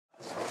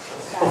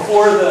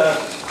Before the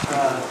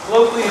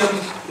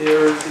colloquium,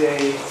 there's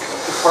a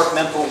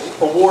departmental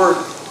award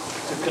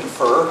to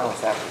confer.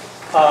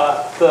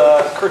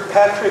 The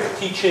Kirkpatrick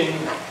Teaching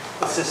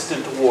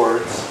Assistant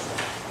Awards.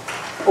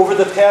 Over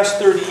the past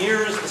 30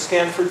 years, the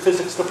Stanford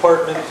Physics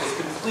Department has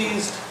been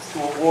pleased to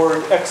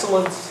award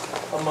excellence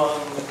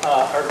among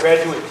our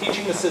graduate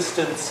teaching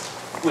assistants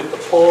with the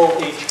Paul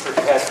H.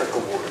 Kirkpatrick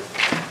Award.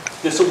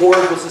 This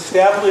award was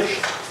established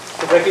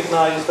to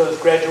recognize those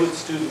graduate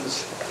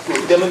students who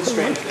have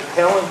demonstrated a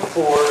talent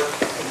for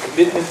and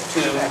commitment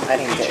to the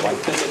teaching of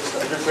physics to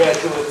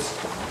undergraduates,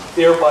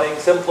 thereby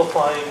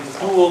exemplifying the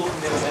dual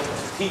commitment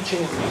to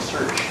teaching and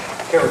research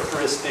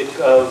characteristic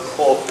of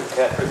Paul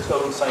Kirkpatrick's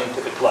own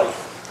scientific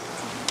life.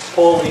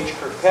 Paul H.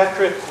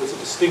 Kirkpatrick was a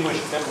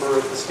distinguished member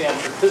of the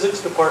Stanford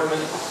Physics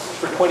Department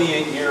for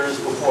 28 years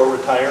before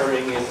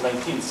retiring in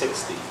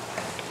 1960.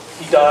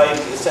 He died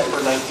in December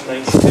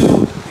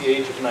 1992 at the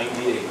age of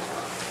 98.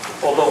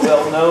 Although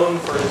well known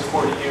for his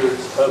 40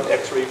 years of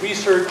X-ray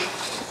research,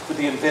 for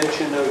the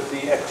invention of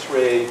the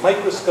X-ray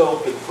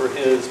microscope and for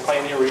his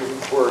pioneering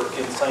work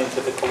in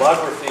scientific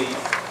holography,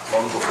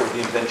 long before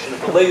the invention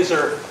of the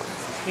laser,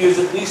 he is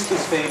at least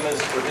as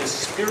famous for his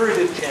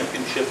spirited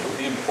championship of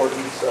the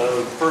importance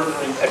of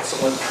furthering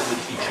excellence in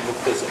the teaching of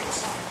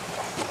physics.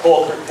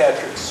 Paul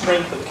Kirkpatrick's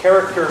strength of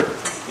character,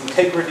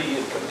 integrity,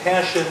 and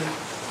compassion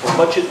were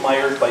much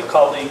admired by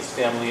colleagues,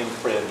 family, and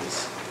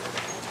friends.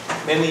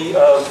 Many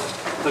of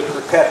the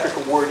Kirkpatrick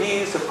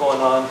awardees have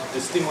gone on to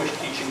distinguished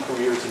teaching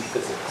careers in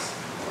physics.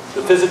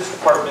 The Physics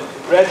Department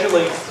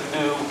congratulates the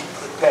new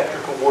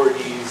Kirkpatrick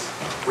awardees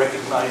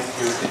recognized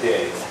here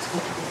today.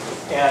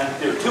 And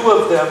there are two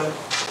of them.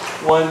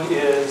 One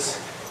is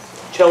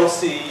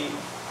Chelsea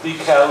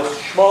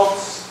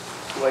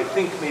Leekhouse-Schmaltz, who I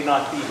think may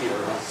not be here.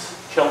 Is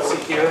Chelsea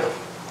here?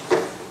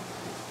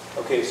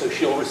 Okay, so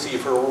she'll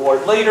receive her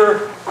award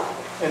later.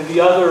 And the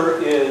other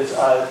is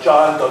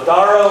John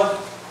Dodaro.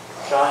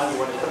 John, you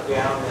want to come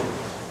down and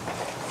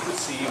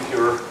receive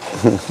your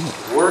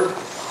award?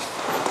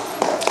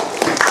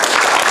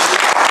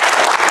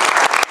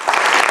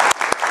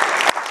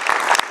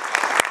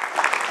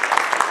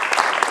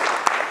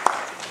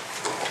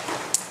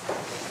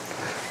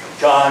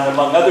 John,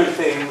 among other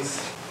things,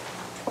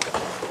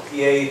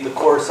 PA'd the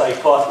course I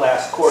taught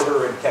last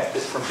quarter and kept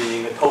it from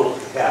being a total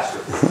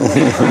catastrophe.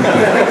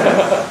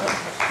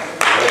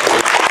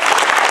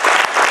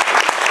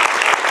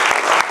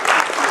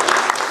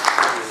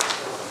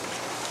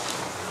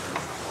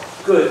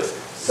 Good.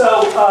 So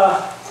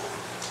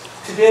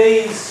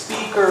today's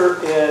speaker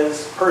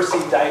is Persi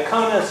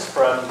Diaconis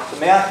from the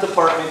math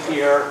department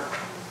here.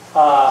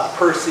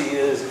 Persi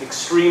is an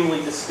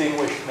extremely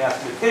distinguished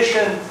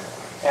mathematician.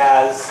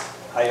 As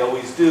I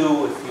always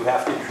do, if you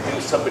have to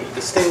introduce somebody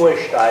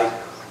distinguished, I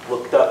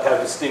looked up how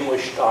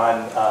distinguished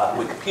on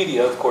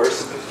Wikipedia, of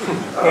course.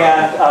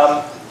 And,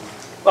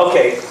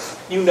 okay,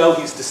 you know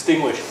he's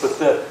distinguished, but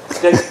the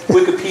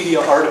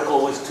Wikipedia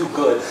article was too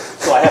good,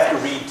 so I have to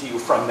read to you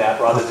from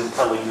that rather than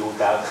telling you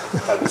about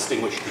how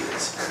distinguished he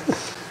is.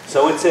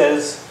 So it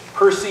says,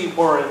 Persi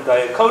Warren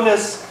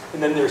Diaconis,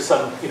 and then there's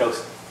some,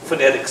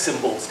 phonetic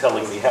symbols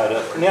telling me how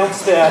to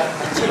pronounce that,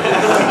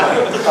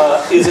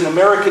 is an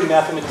American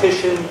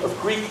mathematician of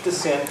Greek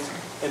descent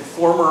and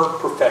former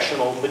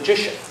professional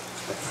magician.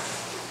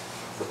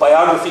 The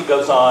biography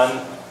goes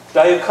on,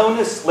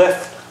 Diaconis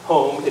left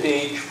home at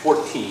age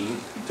 14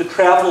 to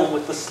travel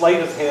with the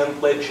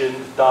sleight-of-hand legend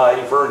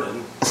Di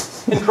Vernon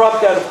and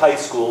dropped out of high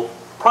school,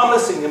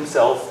 promising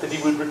himself that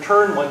he would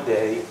return one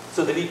day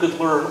so that he could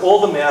learn all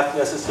the math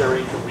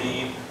necessary to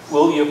read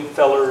William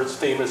Feller's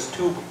famous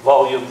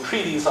 2-volume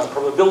treatise on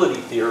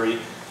probability theory,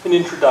 An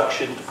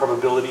Introduction to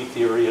Probability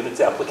Theory and Its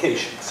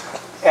Applications,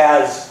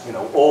 as,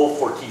 all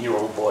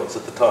 14-year-old boys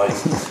at the time.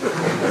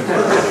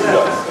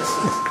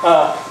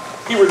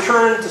 He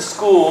returned to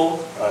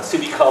school,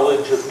 City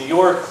College of New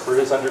York, for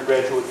his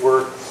undergraduate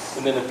work,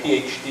 and then a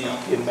PhD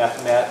in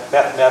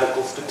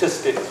mathematical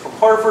statistics from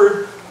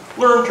Harvard,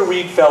 learned to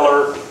read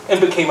Feller, and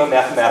became a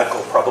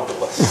mathematical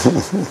probabilist.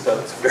 So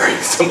it's very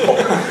simple.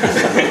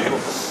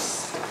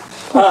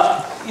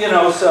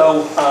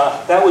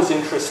 That was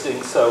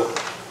interesting. So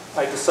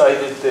I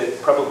decided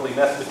that probably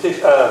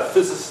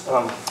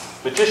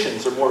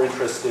magicians are more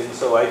interesting.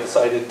 So I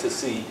decided to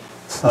see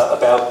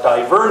about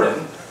Di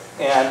Vernon.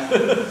 And,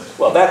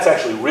 well, that's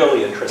actually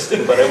really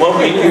interesting, but I won't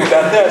read you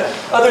about that.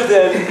 Other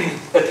than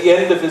at the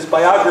end of his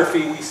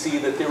biography, we see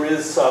that there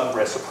is some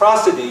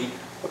reciprocity.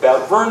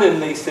 About Vernon,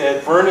 they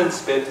said Vernon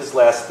spent his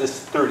last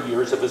 30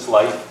 years of his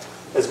life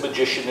as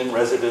magician in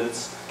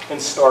residence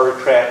and star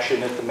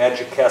attraction at the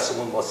Magic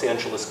Castle in Los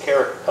Angeles,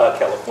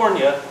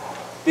 California.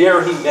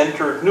 There he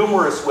mentored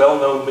numerous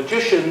well-known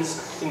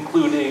magicians,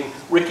 including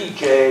Ricky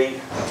Jay,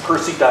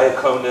 Persi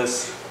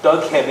Diaconis,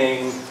 Doug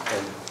Henning,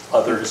 and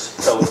others,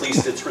 so at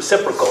least it's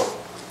reciprocal.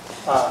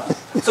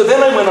 So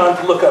then I went on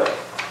to look up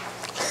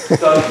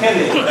Doug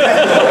Henning.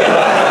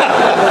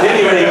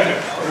 Anyway,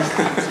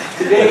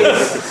 today's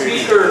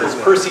speaker is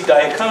Persi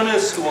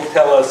Diaconis, who will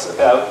tell us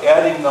about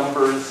adding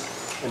numbers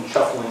and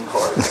shuffling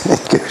cards.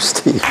 Thank you,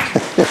 Steve.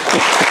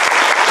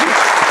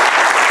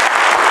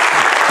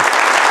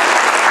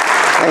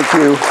 Thank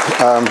you.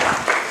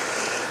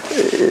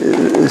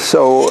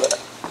 So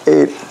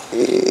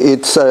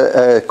it's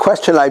a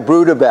question I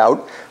brood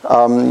about.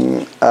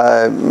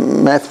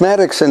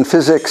 Mathematics and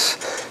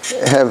physics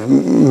have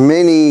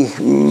many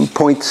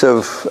points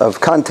of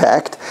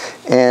contact,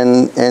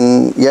 and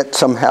yet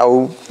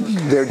somehow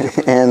they're,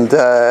 and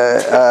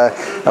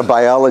a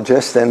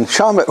biologist, and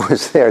Shamit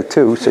was there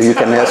too, so you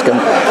can ask him,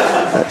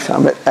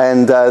 Shamit.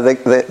 And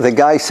the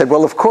guy said,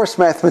 well, of course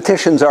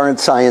mathematicians aren't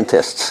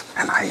scientists.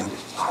 And I,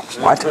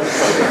 what?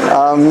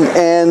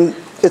 And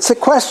it's a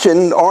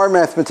question, are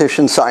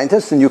mathematicians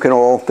scientists? And you can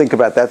all think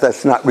about that.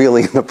 That's not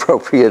really an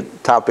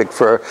appropriate topic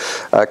for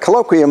a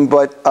colloquium,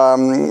 but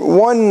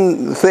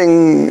one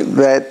thing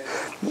that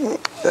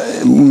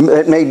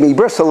made me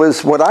bristle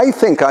is what I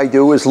think I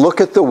do is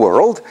look at the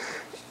world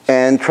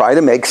and try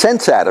to make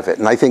sense out of it.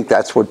 And I think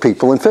that's what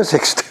people in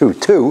physics do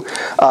too.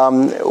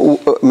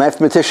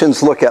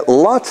 Mathematicians look at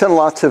lots and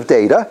lots of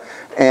data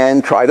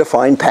and try to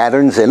find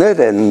patterns in it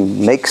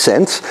and make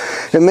sense.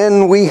 And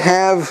then we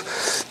have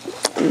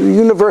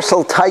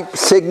universal type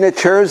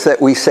signatures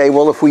that we say,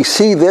 well, if we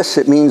see this,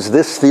 it means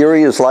this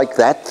theory is like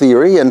that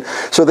theory. And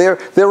so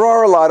there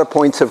are a lot of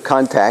points of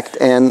contact,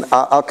 and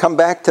I'll come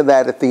back to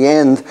that at the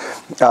end,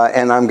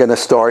 and I'm going to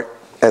start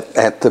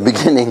at the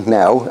beginning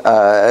now.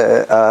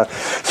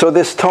 So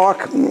this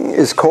talk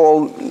is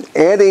called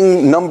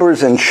Adding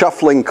Numbers and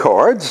Shuffling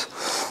Cards,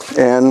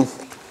 and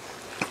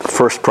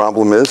first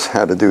problem is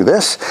how to do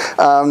this.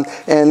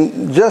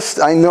 And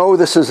just, I know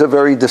this is a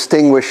very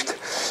distinguished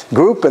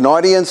group and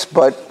audience,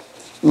 but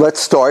let's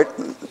start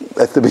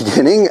at the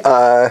beginning.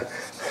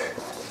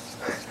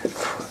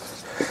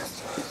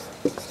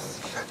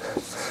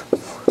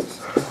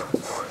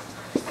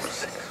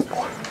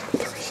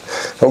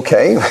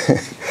 Okay,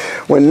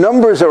 when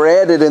numbers are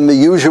added in the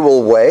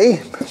usual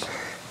way,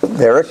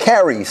 there are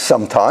carries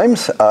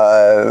sometimes.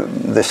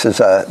 This is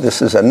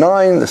a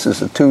 9, this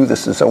is a 2,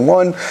 this is a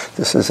 1,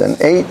 this is an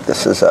 8,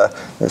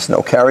 there's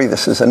no carry,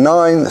 this is a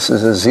 9, this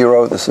is a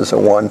 0, this is a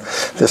 1,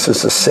 this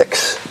is a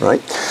 6,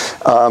 right?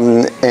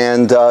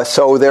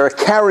 So there are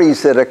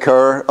carries that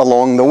occur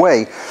along the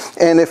way.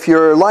 And if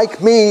you're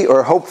like me,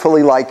 or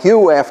hopefully like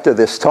you after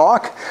this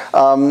talk,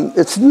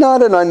 it's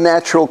not an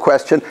unnatural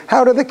question,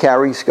 how do the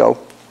carries go?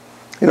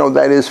 You know,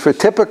 that is, for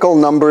typical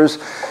numbers,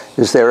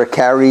 is there a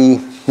carry,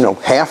 you know,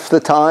 half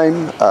the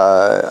time?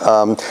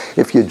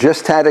 If you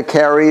just had a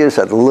carry, is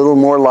it a little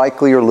more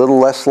likely or a little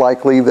less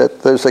likely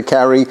that there's a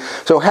carry?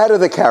 So how do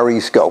the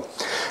carries go?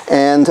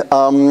 And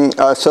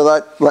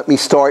let me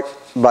start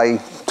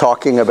by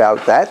talking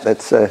about that.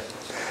 That's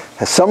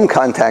has some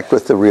contact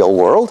with the real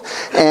world.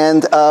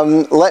 And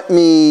let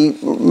me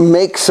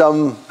make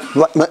some,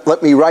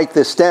 let me write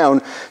this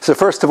down. So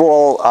first of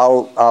all,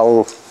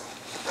 I'll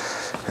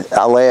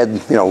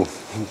add, you know,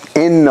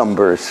 n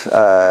numbers,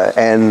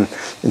 and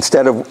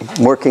instead of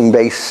working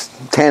base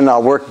 10,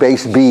 I'll work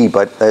base b,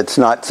 but it's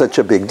not such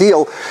a big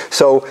deal.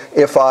 So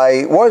if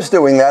I was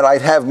doing that,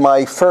 I'd have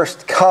my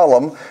first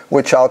column,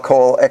 which I'll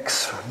call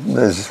x,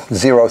 the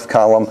 0th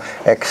column,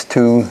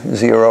 x2,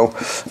 0,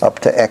 up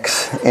to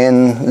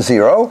xn,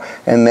 0,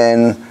 and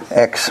then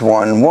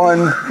x1,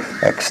 1,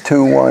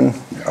 x2, 1,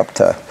 up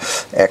to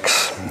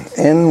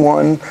xn,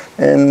 1,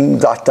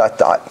 and dot, dot,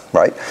 dot,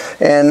 right?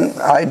 And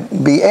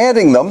I'd be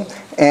adding them,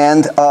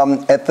 and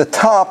at the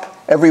top,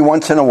 every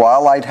once in a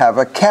while, I'd have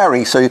a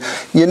carry. So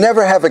you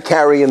never have a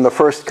carry in the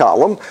first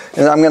column,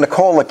 and I'm going to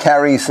call the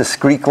carries this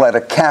Greek letter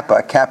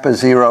kappa, kappa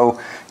 0,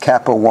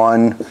 kappa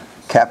 1,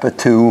 kappa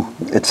 2,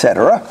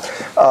 etc.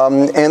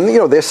 And you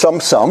know, there's some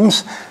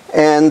sums,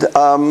 and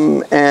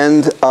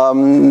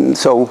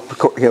so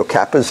you know,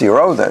 kappa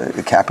 0,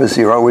 the kappa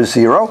 0 is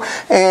 0.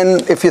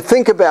 And if you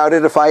think about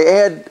it, if I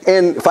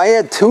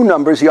add two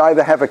numbers, you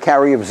either have a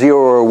carry of 0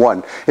 or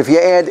 1. If you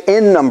add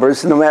n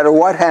numbers, no matter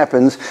what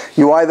happens,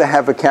 you either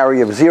have a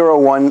carry of 0,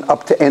 1,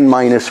 up to n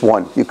minus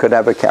 1. You could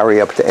have a carry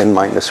up to n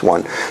minus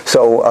 1.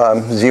 So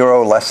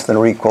 0 less than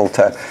or equal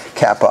to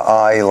kappa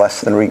I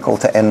less than or equal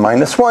to n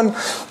minus 1.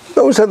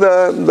 Those are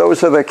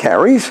the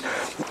carries.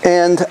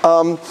 And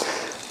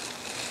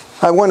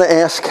I want to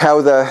ask how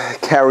the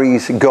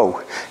carries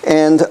go.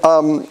 And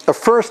a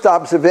first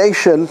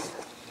observation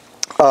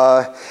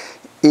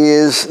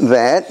is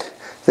that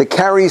the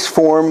carries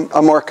form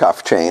a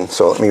Markov chain.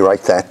 So let me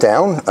write that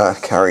down,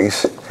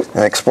 carries,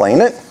 and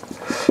explain it.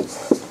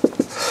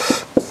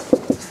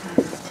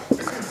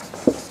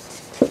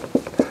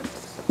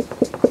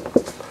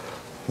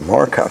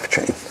 Markov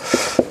chain.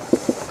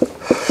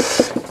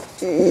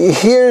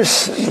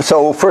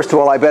 So first of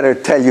all, I better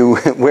tell you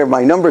where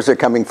my numbers are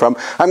coming from.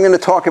 I'm going to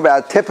talk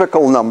about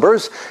typical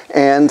numbers,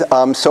 and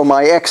so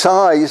my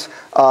xi's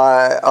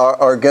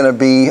are going to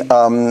be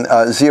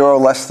 0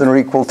 less than or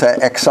equal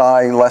to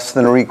xi less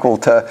than or equal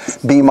to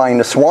b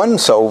minus 1.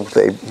 So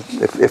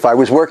if I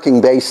was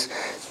working base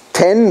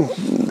 10,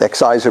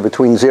 xi's are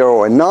between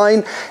 0 and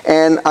 9,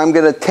 and I'm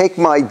going to take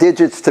my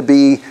digits to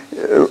be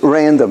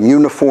random,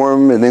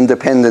 uniform, and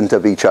independent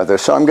of each other.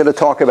 So I'm going to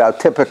talk about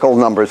typical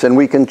numbers, and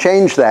we can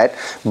change that,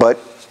 but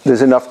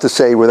there's enough to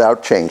say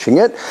without changing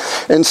it.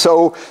 And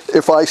so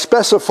if I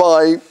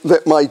specify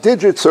that my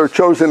digits are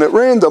chosen at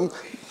random,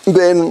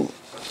 then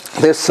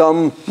there's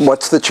some,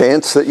 what's the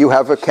chance that you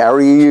have a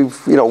carry,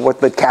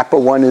 what the kappa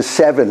 1 is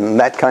 7,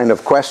 that kind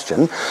of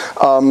question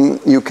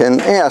you can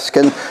ask.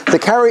 And the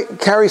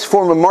carries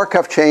form a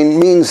Markov chain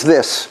means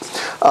this.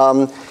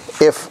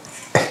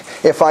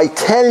 If I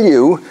tell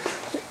you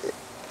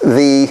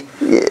the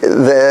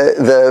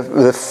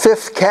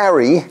fifth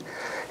carry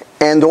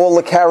and all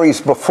the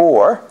carries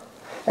before,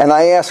 and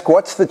I ask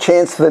what's the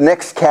chance the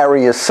next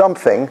carry is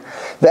something,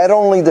 that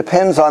only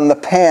depends on the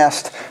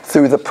past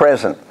through the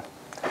present.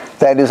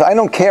 That is, I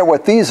don't care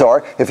what these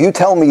are. If you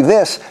tell me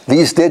this,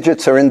 these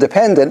digits are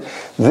independent,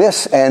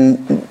 this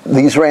and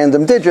these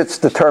random digits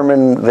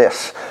determine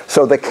this.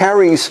 So the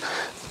carries,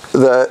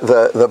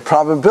 the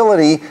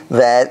probability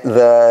that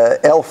the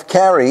elf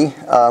carry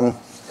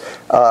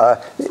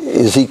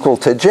is equal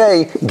to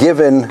j,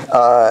 given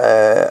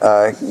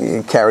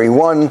carry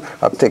 1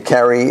 up to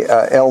carry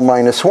L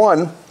minus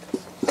 1,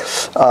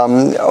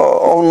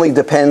 only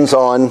depends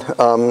on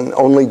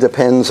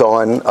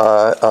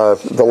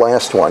the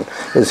last one,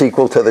 is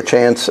equal to the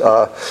chance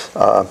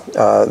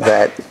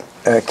that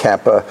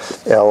kappa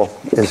L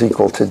is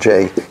equal to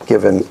j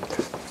given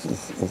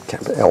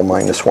kappa L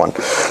minus 1.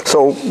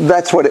 So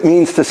that's what it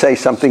means to say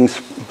something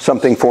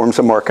forms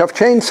a Markov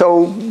chain.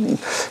 So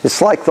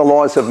it's like the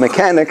laws of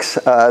mechanics.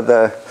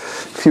 The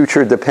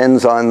future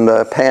depends on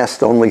the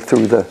past only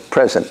through the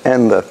present,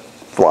 and the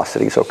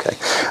velocities, okay.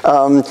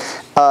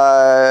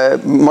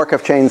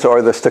 Markov chains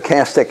are the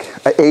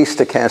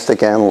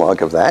stochastic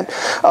analog of that.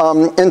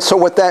 And so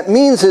what that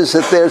means is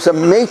that there's a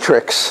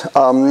matrix,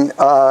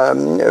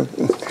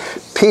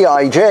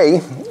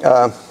 Pij,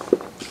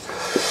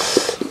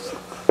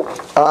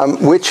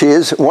 which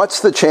is, what's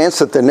the chance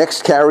that the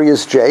next carry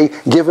is j,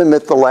 given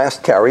that the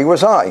last carry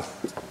was I?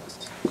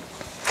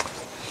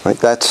 Right,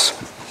 there's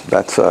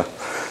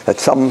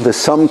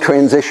some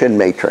transition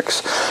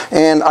matrix.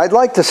 And I'd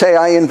like to say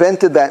I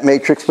invented that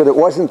matrix, but it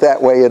wasn't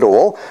that way at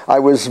all. I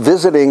was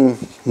visiting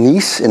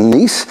Nice,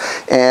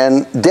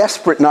 and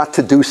desperate not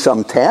to do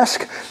some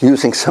task,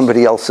 using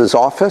somebody else's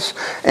office.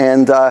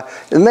 And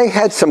they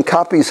had some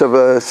copies of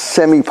a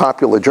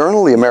semi-popular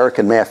journal, the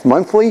American Math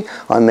Monthly,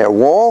 on their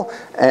wall.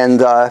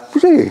 And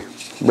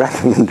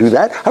rather than do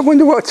that, I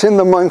wonder what's in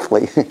the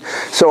monthly.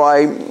 So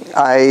I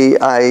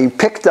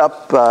picked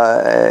up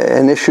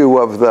an issue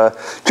of the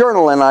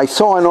journal, and I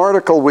saw an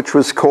article which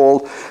was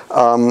called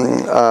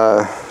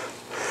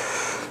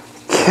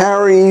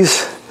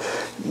Carries,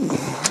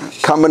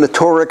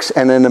 Combinatorics,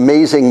 and an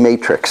Amazing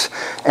Matrix.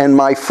 And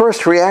my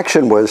first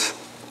reaction was,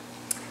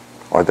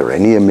 are there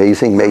any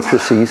amazing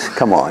matrices?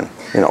 Come on,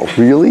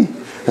 really?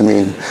 I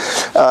mean,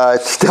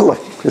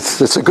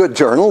 it's a good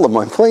journal, the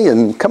monthly,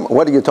 and come on,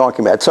 what are you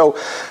talking about? So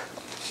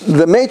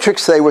the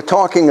matrix they were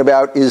talking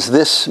about is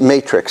this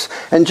matrix.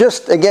 And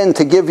just, again,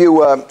 to give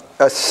you a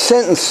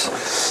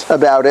sentence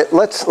about it,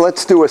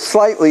 let's do a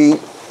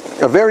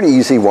very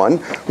easy one,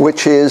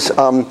 which is,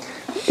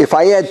 if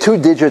I add 2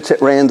 digits at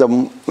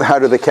random, how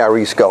do the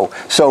carries go?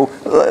 So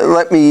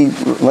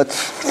let's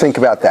think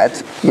about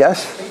that.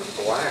 Yes?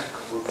 Black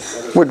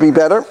would be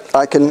better.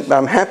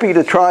 I'm happy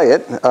to try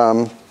it.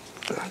 I'll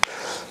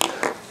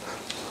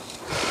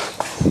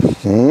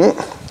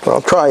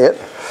try it.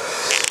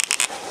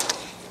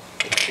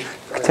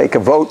 Take a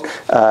vote.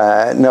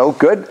 No,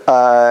 good.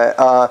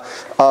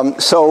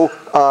 So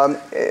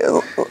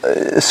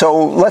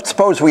let's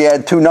suppose we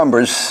add 2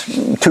 numbers,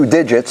 2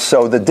 digits.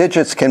 So the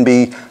digits can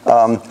be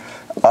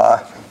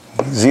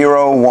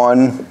 0,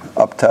 1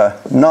 up to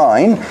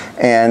 9,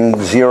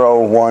 and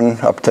 0,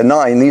 1 up to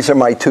 9. These are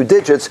my 2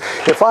 digits.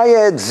 If I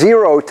add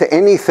 0 to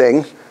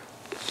anything,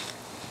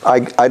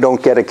 I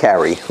don't get a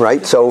carry,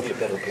 right? So,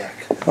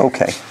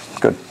 okay.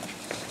 Good.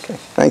 Okay,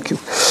 thank you.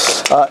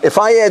 If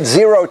I add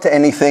 0 to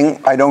anything,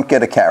 I don't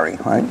get a carry,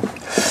 right?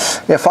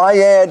 If I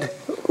add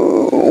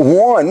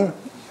 1,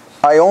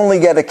 I only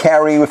get a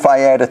carry if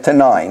I add it to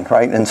 9,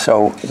 right? And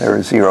so there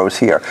are zeros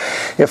here.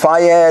 If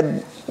I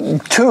add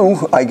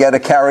 2, I get a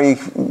carry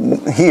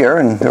here,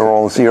 and they're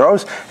all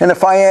zeros. And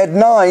if I add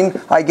 9,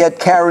 I get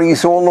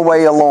carries all the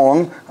way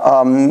along,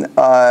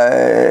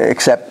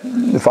 except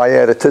if I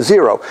add it to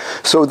 0.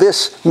 So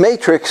this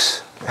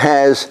matrix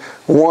has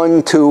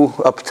 1, 2,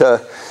 up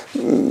to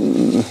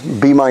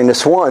b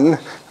minus 1,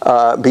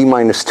 b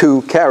minus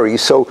 2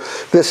 carries. So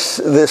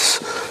this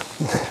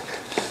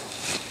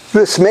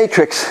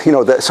matrix,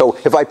 so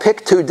if I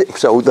pick 2,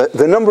 so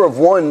the number of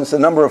ones, the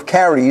number of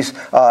carries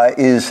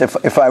is,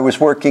 if I was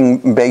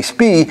working base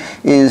B,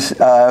 is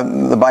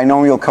the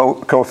binomial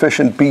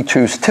coefficient B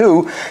choose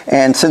 2.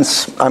 And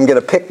since I'm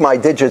going to pick my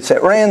digits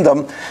at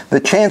random,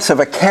 the chance of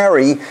a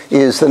carry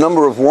is the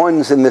number of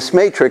ones in this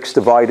matrix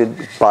divided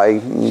by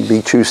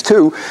B choose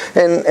 2.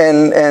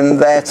 And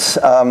that's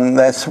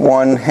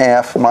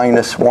 1/2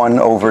 minus 1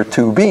 over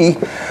 2B.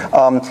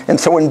 And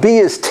so when B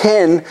is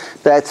 10,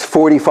 that's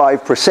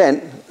 45%.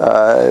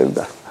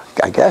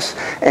 I guess.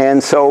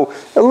 And so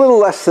a little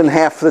less than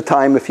half the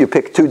time, if you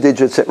pick 2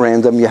 digits at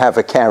random, you have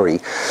a carry.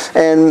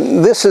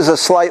 And this is a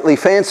slightly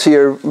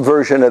fancier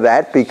version of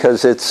that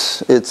because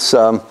it's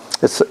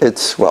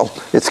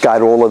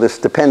got all of this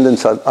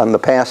dependence on the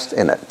past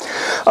in it.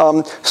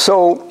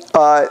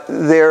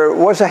 There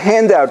was a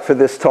handout for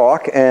this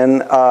talk,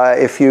 and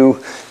if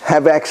you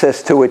have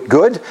access to it,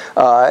 good.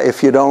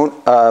 If you don't,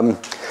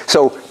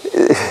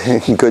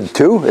 good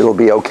too, it'll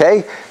be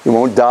okay. You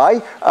won't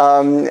die.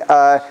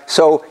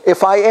 So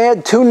if I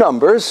add 2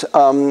 numbers,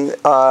 n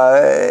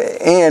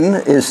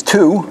is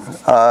 2,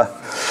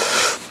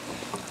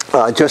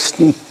 just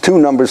 2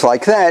 numbers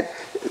like that,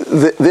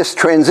 this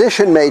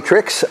transition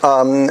matrix,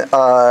 Pij,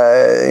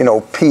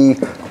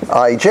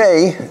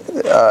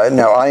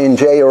 now I and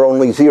j are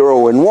only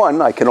 0 and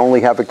 1. I can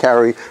only have a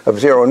carry of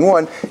 0 and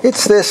 1.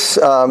 It's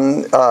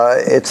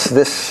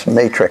this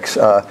matrix,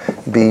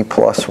 b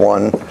plus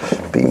 1,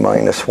 b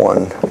minus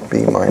 1,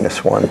 b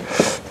minus 1,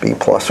 b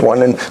plus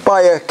 1, and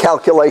by a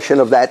calculation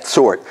of that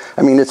sort.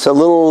 I mean, it's a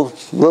little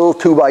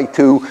 2 by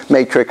 2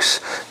 matrix.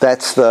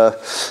 That's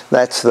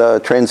the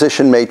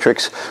transition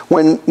matrix.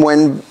 When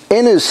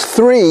n is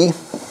 3,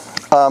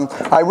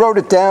 I wrote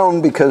it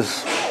down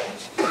because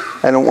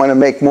I don't want to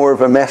make more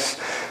of a mess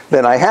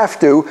than I have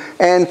to,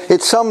 and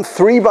it's some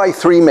 3 by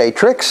 3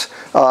 matrix.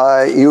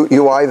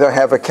 You either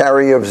have a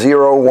carry of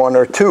 0, 1,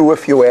 or 2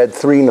 if you add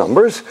 3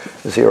 numbers,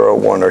 0,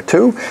 1, or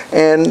 2.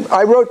 And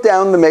I wrote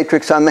down the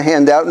matrix on the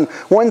handout, and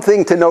one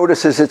thing to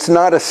notice is it's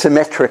not a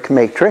symmetric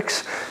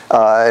matrix,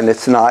 and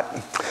it's not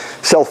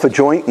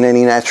self-adjoint in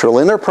any natural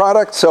inner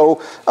product,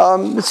 so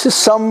it's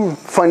just some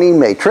funny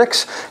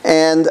matrix.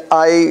 And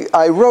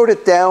I wrote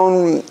it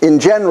down in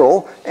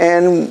general,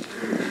 and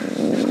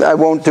I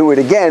won't do it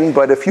again,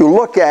 but if you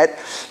look at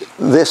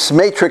this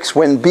matrix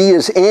when b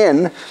is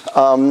n,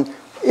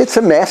 it's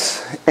a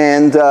mess,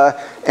 and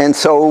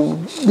so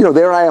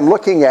there I am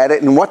looking at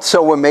it, and what's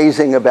so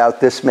amazing about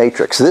this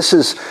matrix? This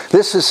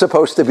is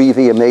supposed to be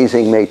the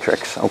amazing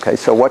matrix. Okay,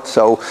 so what's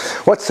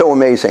so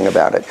amazing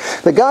about it?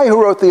 The guy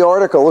who wrote the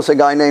article is a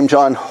guy named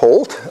John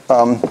Holt,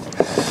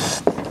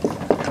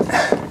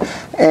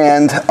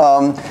 and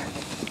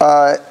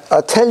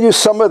I'll tell you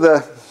some of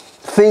the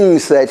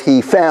things that he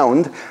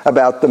found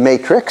about the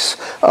matrix,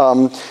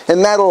 and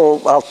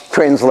I'll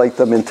translate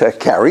them into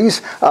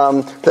carries.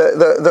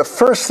 The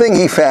first thing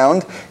he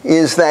found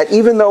is that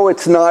even though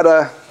it's not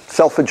a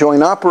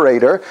self-adjoint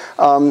operator,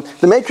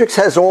 the matrix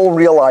has all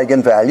real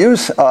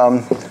eigenvalues.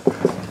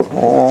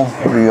 All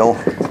real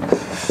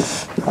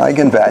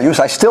eigenvalues.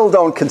 I still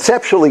don't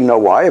conceptually know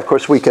why. Of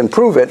course, we can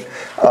prove it,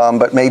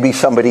 but maybe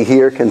somebody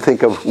here can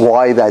think of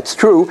why that's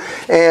true.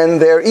 And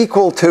they're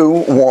equal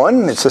to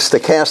 1. It's a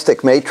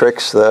stochastic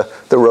matrix. The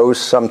rows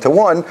sum to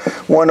 1.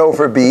 1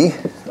 over b,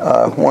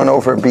 1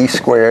 over b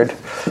squared,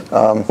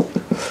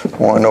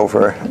 1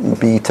 over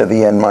b to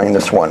the n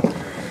minus 1.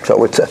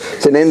 So it's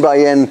an n by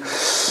n.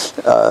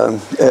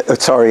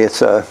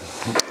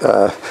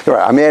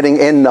 I'm adding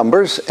n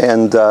numbers,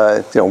 and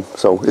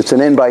so it's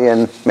an n by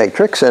n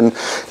matrix, and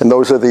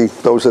those are the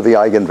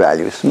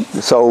eigenvalues.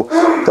 So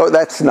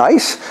that's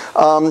nice.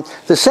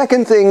 The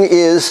second thing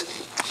is,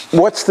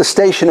 what's the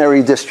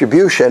stationary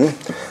distribution?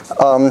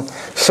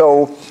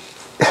 So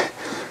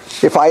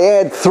if I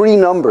add 3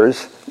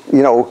 numbers,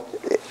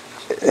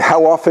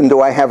 how often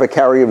do I have a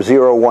carry of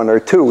 0, 1, or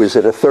 2? Is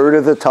it a third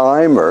of the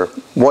time, or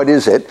what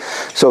is it?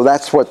 So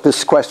that's what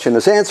this question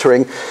is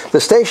answering. The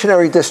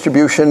stationary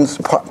distribution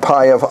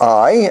pi of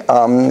I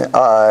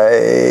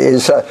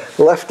is a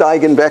left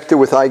eigenvector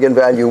with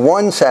eigenvalue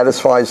 1,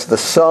 satisfies the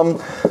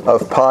sum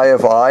of pi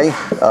of I,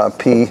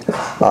 p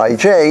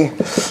ij,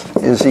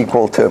 is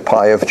equal to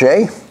pi of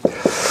j.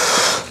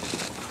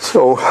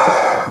 So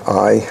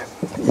I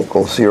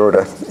equals 0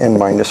 to n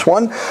minus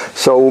 1.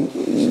 So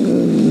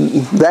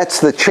that's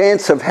the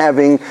chance of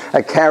having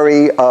a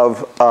carry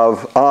of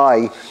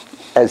I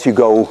as you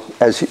go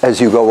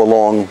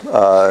along,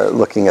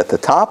 looking at the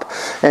top.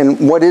 And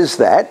what is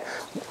that?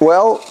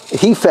 Well,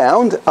 he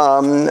found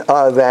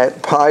that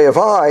pi of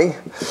I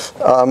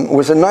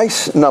was a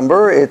nice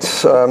number.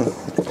 It's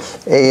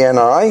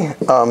ANI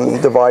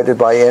divided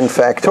by n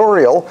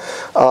factorial,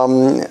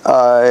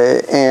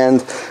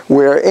 and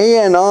where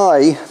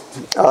ANI,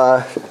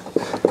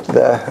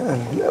 the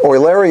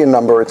Eulerian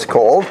number it's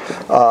called,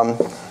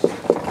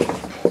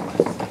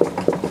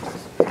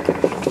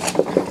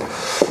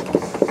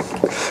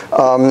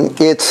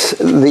 it's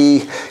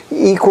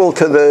equal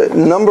to the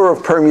number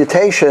of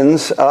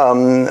permutations,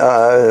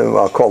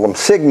 I'll call them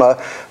sigma,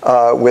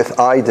 with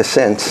I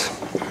descents.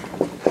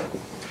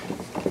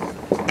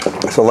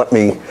 So let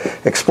me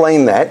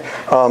explain that.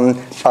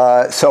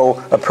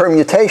 So a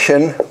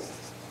permutation,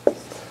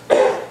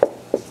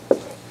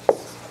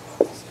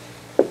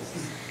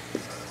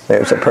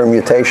 there's a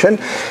permutation.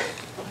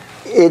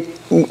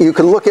 You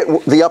can look at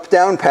the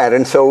up-down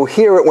pattern. So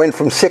here it went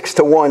from 6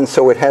 to 1,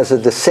 so it has a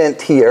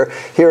descent here.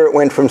 Here it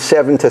went from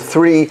 7 to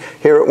 3.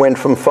 Here it went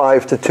from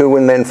 5 to 2,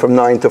 and then from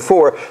 9 to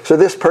 4. So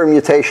this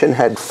permutation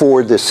had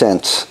 4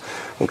 descents.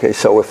 Okay,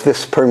 so if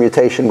this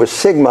permutation was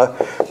sigma,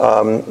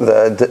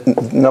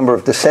 the number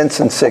of descents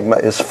in sigma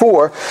is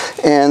 4,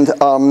 and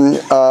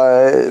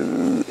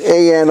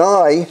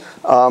ANI,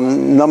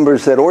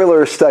 numbers that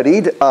Euler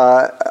studied,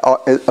 are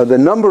the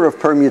number of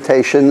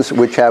permutations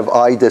which have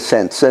I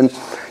descents. And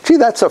gee,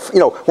 that's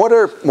what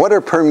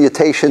are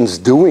permutations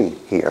doing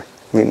here?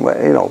 I mean,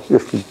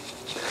 if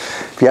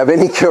you have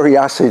any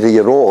curiosity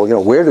at all,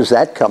 where does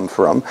that come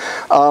from?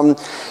 All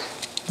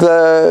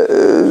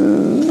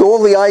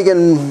the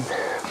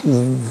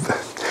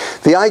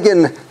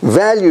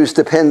eigenvalues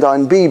depend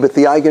on B, but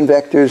the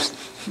eigenvectors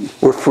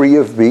were free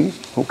of B.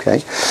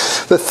 Okay.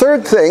 The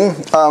third thing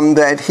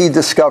that he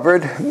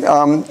discovered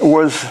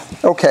was,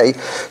 okay,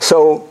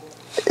 so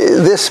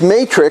this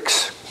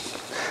matrix,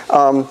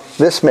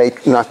 this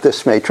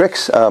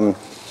matrix, of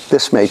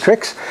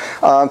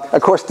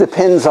course,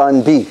 depends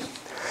on B.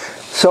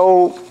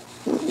 So,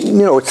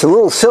 it's a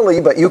little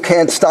silly, but you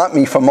can't stop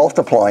me from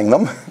multiplying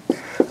them.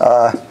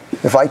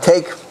 If I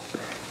take,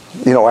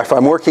 if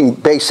I'm working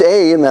base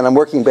A and then I'm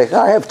working base,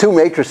 I have two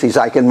matrices,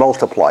 I can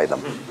multiply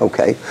them,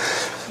 okay?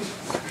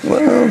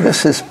 Well,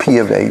 this is P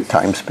of A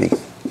times B.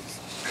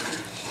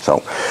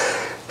 So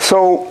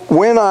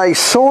when I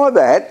saw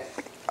that,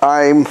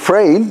 I'm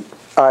afraid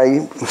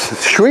I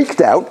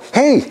shrieked out,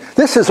 hey,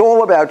 this is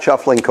all about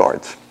shuffling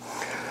cards.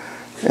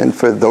 And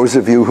for those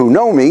of you who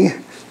know me,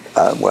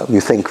 well,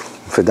 you think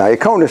for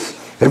Diaconis,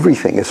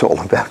 everything is all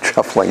about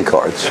shuffling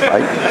cards,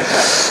 right?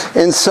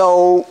 And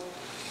so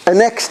the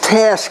next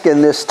task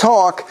in this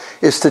talk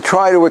is to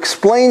try to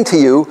explain to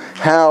you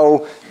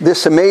how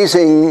this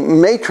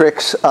amazing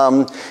matrix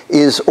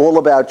is all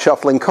about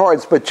shuffling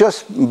cards. But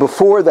just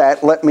before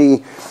that,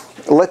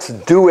 let's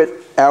do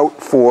it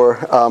out for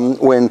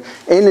when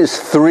n is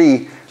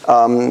 3.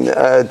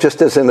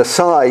 Just as an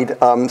aside,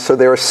 so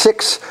there are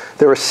six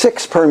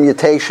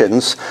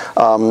permutations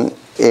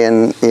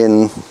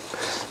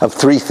of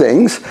three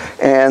things,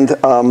 and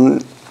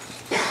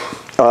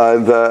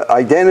the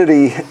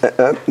identity,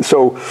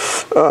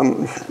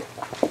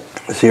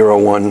 0,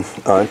 1,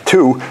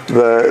 2,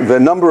 the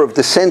number of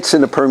descents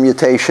in a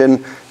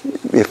permutation,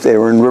 if they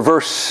were in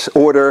reverse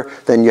order,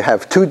 then you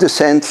have 2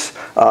 descents,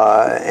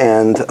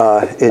 and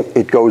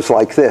it goes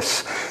like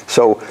this.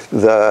 So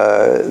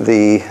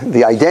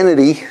the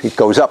identity, it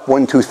goes up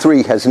 1, 2,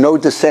 3, has no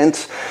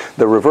descents.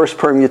 The reverse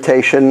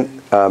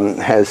permutation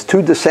has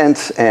 2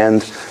 descents,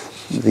 and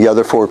the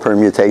other 4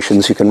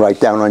 permutations you can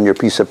write down on your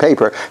piece of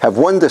paper have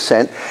 1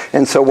 descent.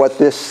 And so what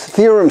this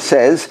theorem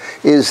says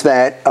is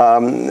that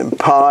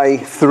pi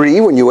 3,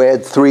 when you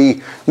add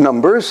 3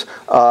 numbers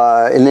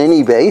in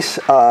any base,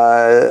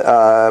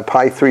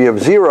 pi 3 of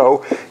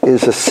 0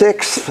 is a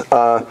 6th.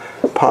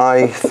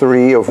 Pi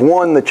 3 of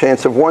 1, the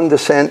chance of 1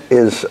 descent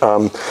is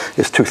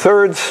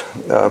 2/3.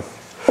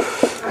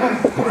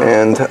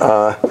 And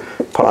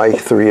pi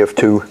 3 of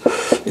 2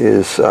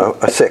 is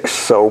a 6th.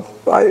 So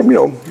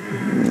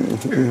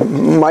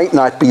might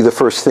not be the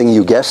first thing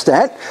you guessed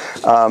at,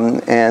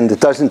 and it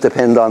doesn't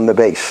depend on the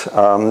base,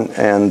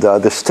 and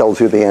this tells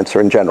you the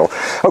answer in general.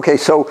 Okay,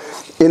 so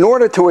in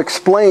order to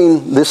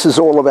explain this is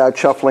all about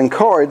shuffling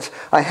cards,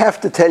 I have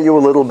to tell you a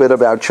little bit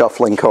about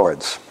shuffling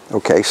cards.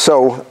 Okay,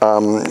 so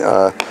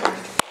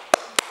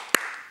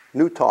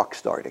new talk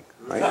starting.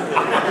 Right? So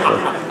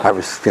I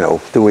was,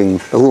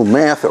 doing a little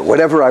math or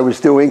whatever I was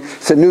doing.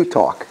 It's a new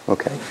talk.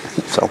 Okay,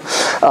 so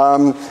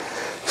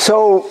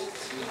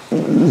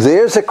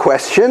there's a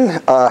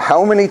question: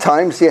 how many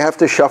times do you have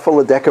to shuffle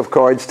a deck of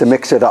cards to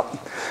mix it up?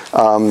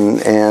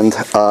 And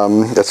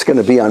that's going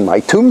to be on my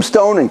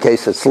tombstone in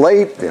case it's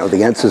late.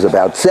 The answer is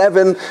about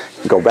 7.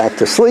 Go back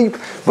to sleep.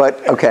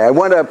 But okay, I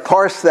want to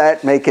parse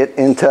that, make it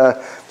into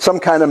some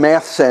kind of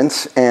math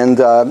sense, and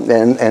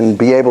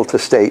be able to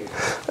state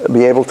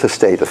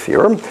a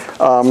theorem.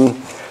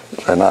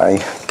 And I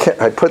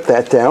put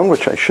that down,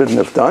 which I shouldn't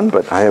have done,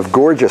 but I have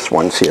gorgeous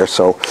ones here,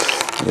 so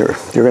you're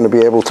going to be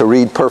able to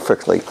read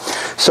perfectly.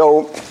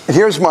 So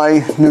here's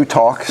my new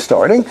talk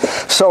starting.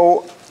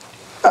 So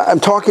I'm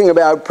talking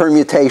about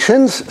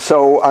permutations.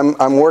 So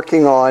I'm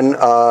working on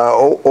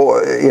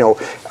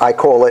I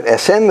call it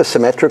Sn, the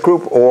symmetric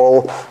group,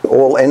 all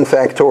n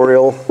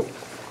factorial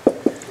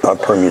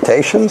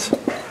permutations.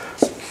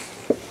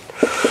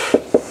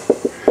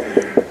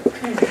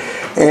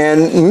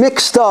 And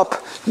mixed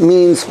up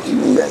means,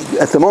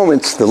 at the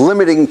moment, it's the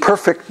limiting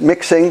perfect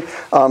mixing.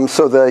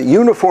 So the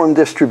uniform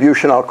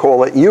distribution, I'll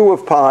call it U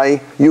of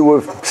pi, U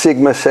of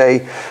sigma,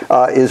 say,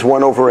 is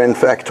 1 over n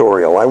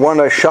factorial. I want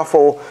to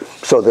shuffle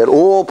so that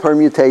all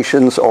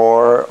permutations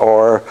are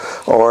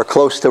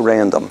close to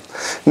random.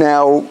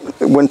 Now,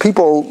 when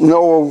people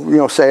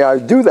say I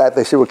do that,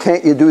 they say, well,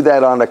 can't you do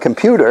that on a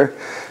computer?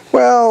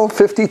 Well,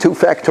 52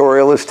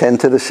 factorial is 10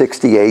 to the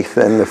 68th,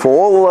 and if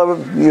all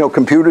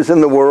computers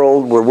in the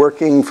world were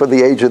working for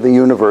the age of the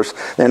universe,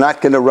 they're not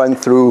going to run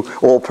through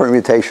all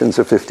permutations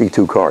of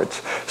 52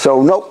 cards.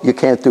 So nope, you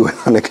can't do it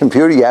on a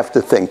computer. You have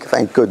to think.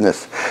 Thank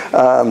goodness.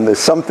 There's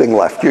something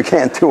left you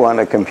can't do on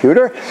a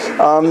computer.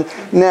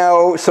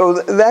 Now, so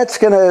that's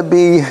going to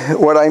be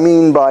what I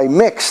mean by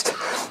mixed.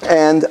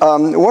 And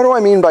what do I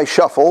mean by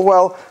shuffle?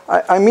 Well,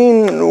 I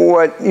mean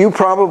what you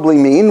probably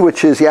mean,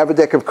 which is you have a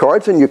deck of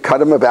cards and you cut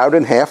them about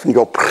in half and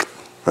you go,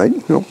 right?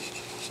 You know.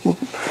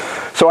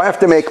 So I have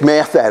to make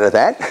math out of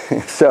that.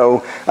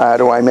 So how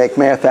do I make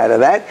math out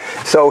of that?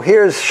 So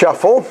here's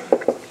shuffle.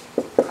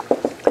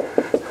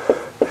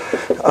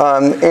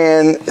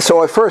 And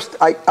so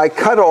I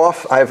cut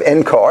off, I have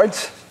n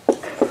cards.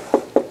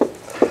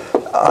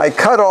 I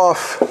cut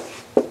off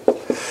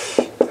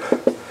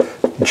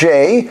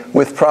J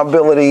with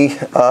probability,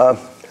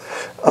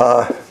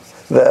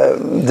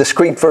 the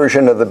discrete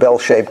version of the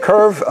bell-shaped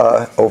curve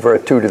over a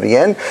 2 to the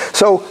n.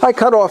 So I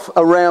cut off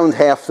around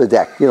half the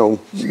deck. You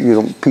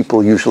know,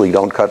 people usually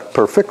don't cut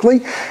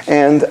perfectly,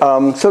 and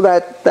so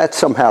that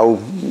somehow.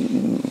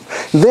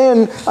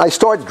 Then I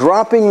start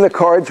dropping the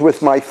cards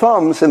with my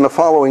thumbs in the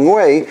following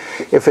way.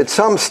 If at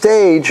some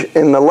stage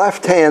in the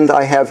left hand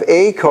I have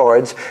A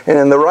cards, and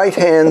in the right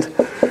hand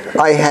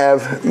I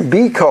have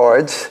B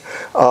cards,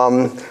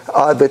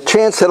 the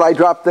chance that I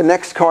drop the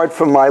next card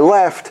from my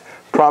left,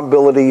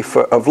 probability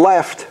of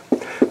left,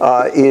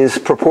 is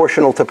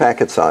proportional to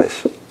packet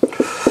size.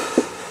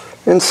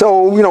 And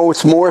so, you know,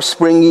 it's more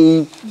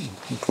springy,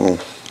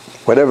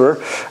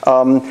 whatever.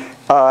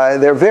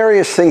 There are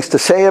various things to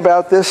say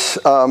about this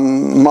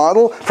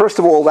model. First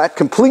of all, that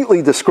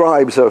completely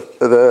describes a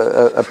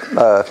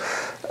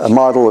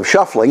model of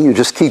shuffling. You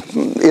just keep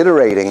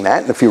iterating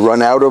that. And if you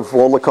run out of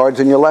all the cards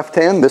in your left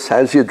hand, this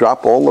has you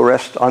drop all the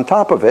rest on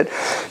top of it.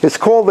 It's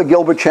called the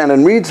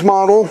Gilbert-Shannon-Reeds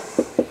model.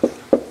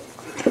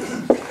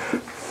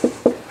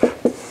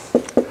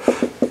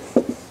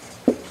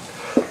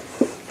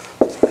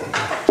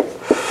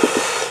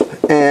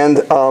 And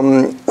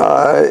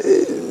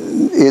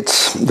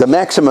it's the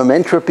maximum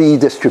entropy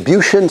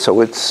distribution,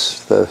 so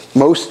it's the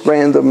most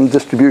random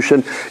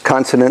distribution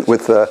consonant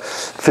with the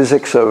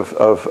physics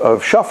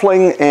of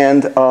shuffling.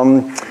 And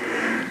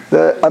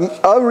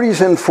a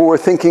reason for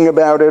thinking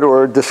about it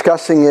or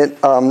discussing it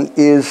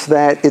is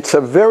that it's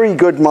a very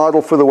good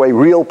model for the way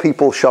real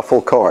people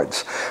shuffle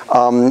cards.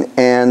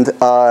 And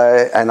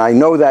I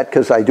know that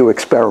because I do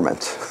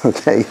experiments,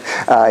 okay?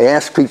 I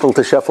ask people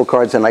to shuffle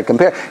cards and I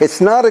compare.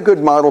 It's not a good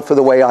model for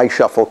the way I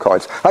shuffle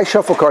cards. I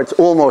shuffle cards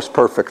almost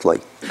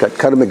perfectly. Cut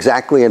them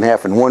exactly in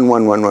half and 1,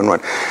 1, 1, 1,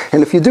 1.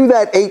 And if you do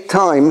that 8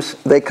 times,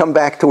 they come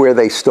back to where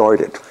they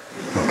started.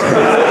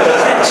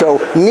 Okay? So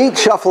neat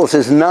shuffles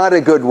is not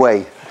a good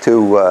way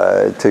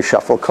to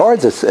shuffle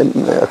cards. It's,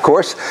 of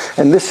course,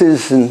 and this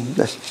is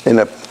in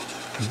a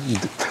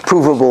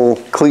provable,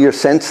 clear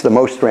sense, the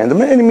most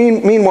random. And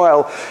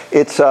meanwhile,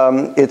 it's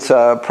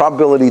a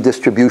probability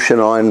distribution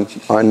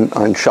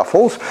on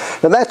shuffles.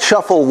 Now that's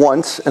shuffle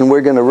once, and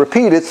we're going to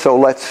repeat it. So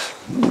let's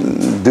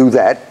do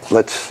that.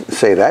 Let's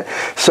say that.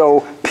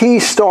 So P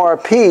star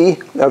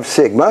P of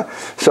sigma.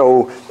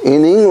 So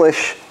in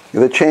English,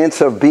 the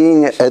chance of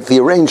being at the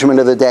arrangement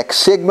of the deck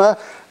sigma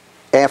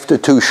after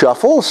 2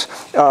 shuffles.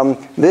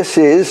 This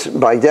is,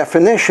 by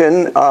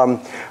definition,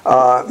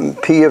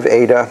 P of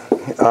eta,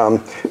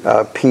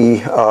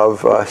 P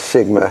of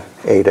sigma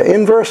eta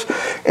inverse.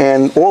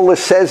 And all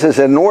this says is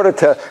in order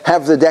to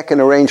have the deck in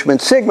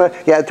arrangement sigma,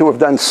 you had to have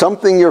done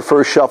something your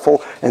first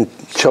shuffle and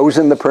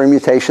chosen the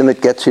permutation that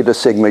gets you to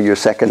sigma your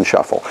second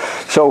shuffle.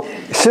 So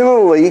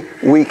similarly,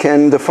 we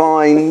can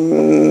define,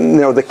 you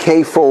know, the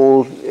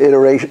k-fold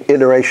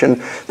iteration,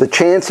 the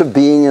chance of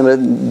being in a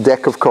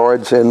deck of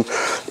cards in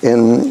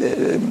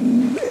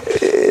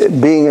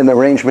being in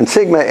arrangement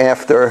sigma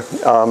after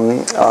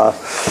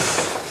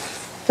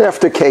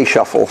k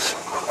shuffles.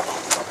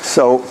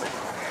 So,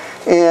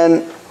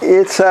 and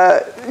it's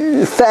a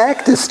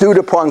fact, it's due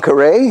to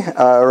Poincaré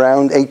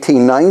around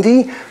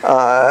 1890,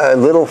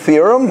 little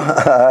theorem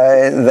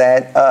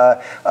that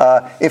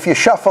if you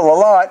shuffle a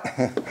lot,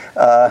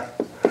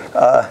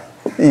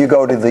 you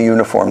go to the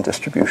uniform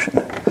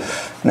distribution.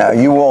 Now,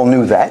 you all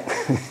knew that.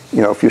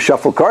 You know, if you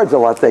shuffle cards a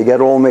lot, they get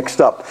all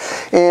mixed up.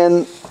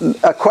 And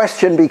a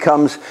question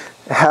becomes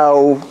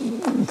how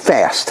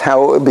fast,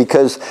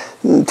 because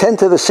 10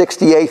 to the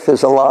 68th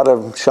is a lot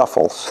of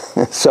shuffles.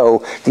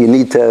 So do you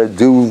need to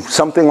do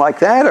something like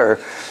that? Or,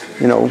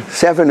 you know,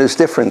 7 is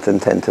different than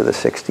 10 to the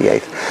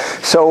 68th.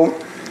 So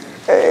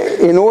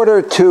in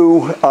order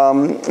to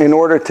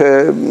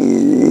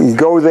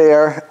go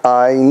there,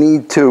 I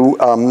need to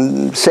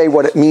say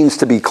what it means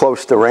to be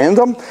close to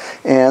random.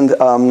 And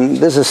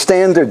there's a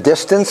standard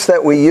distance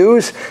that we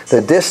use.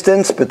 The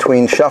distance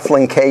between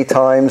shuffling k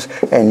times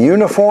and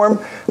uniform,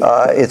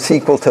 it's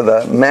equal to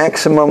the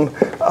maximum,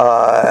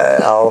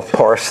 I'll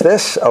parse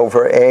this,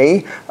 over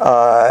A,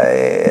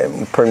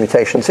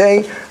 permutations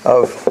A,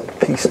 of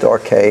P star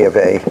k of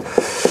A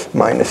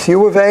minus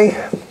U of A.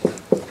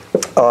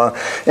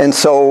 And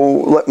so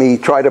let me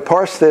try to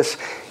parse this.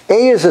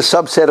 A is a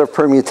subset of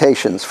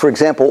permutations. For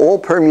example, all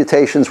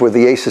permutations where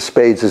the ace of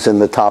spades is in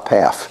the top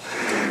half.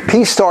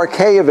 P star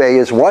K of A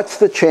is what's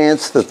the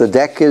chance that the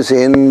deck is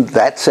in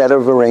that set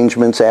of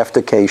arrangements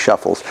after K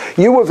shuffles.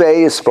 U of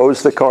A is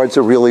suppose the cards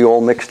are really all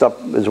mixed up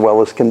as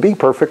well as can be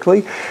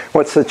perfectly.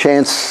 What's the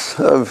chance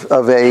of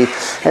A?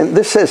 And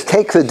this says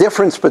take the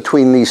difference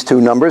between these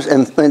two numbers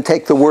and then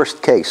take the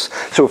worst case.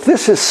 So if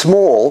this is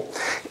small,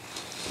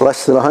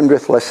 less than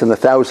 100th, less than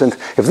 1,000th,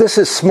 if this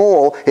is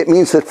small, it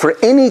means that for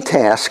any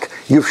task,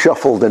 you've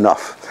shuffled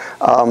enough.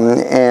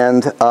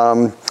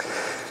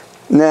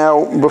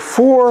 Now,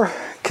 before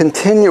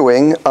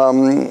continuing,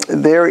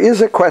 there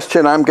is a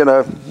question I'm going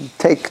to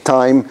take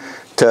time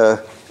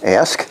to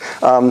ask.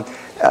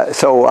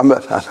 So I'm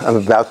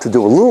about to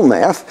do a little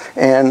math,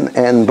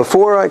 and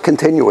before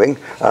continuing,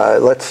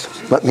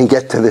 let me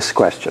get to this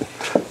question.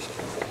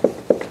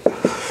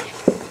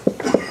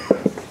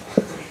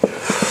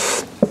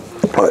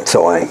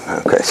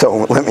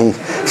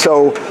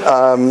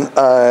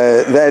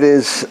 That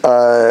is,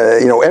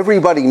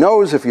 everybody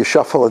knows if you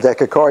shuffle a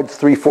deck of cards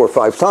 3, 4,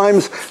 5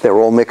 times, they're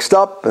all mixed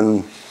up,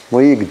 and what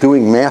are you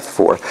doing math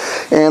for?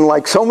 And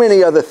like so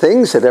many other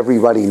things that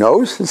everybody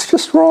knows, it's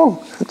just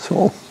wrong. That's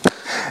all.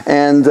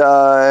 And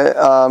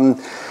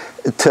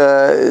to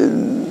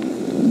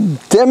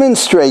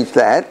demonstrate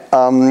that,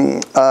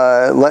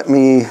 let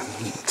me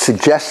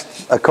suggest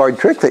a card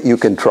trick that you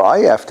can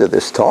try after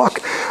this talk,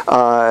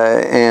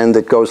 and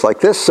it goes like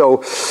this.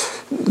 So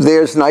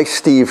there's nice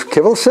Steve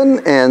Kivelson,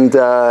 and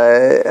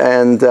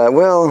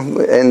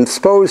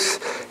suppose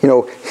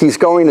he's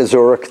going to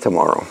Zurich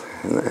tomorrow,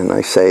 and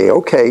I say,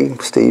 okay,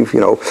 Steve,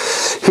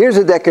 here's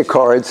a deck of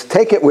cards,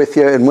 take it with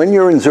you, and when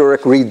you're in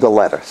Zurich, read the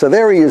letter. So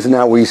there he is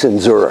now, he's in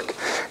Zurich,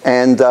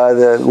 and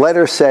the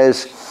letter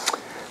says,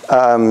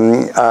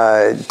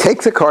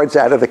 take the cards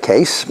out of the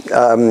case,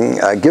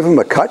 give him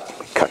a cut,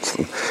 cuts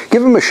them.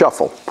 Give him a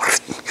shuffle,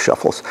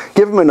 shuffles.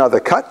 Give him another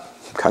cut,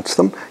 cuts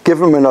them.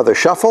 Give him another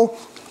shuffle,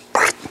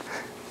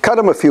 cut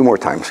him a few more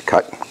times,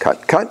 cut,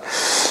 cut, cut.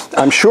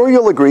 I'm sure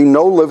you'll agree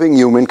no living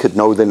human could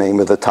know the name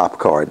of the top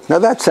card. Now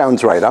that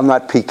sounds right. I'm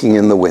not peeking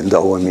in the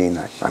window. I mean,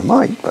 I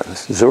might, but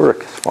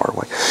Zurich is far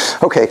away.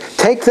 Okay,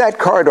 take that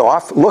card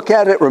off, look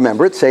at it,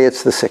 remember it, say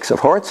it's the 6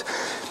 of hearts,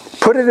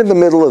 put it in the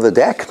middle of the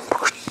deck,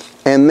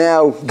 and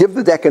now give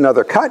the deck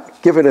another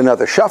cut, give it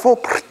another shuffle,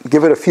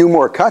 give it a few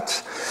more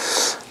cuts,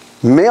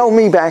 mail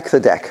me back the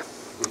deck.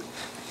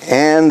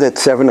 And at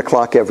 7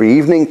 o'clock every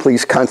evening,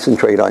 please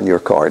concentrate on your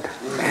card.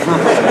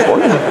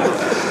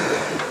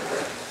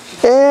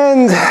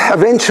 And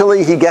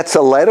eventually he gets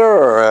a letter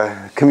or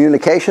a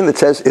communication that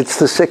says it's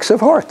the 6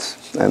 of hearts.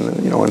 And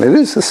and it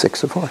is the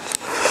 6 of hearts.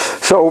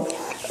 So,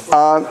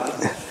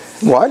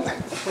 what?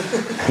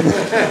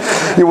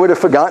 You would have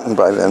forgotten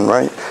by then,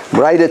 right?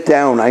 Write it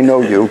down. I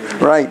know you.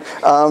 Right.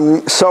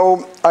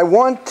 So I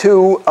want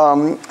to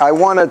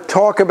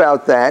talk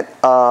about that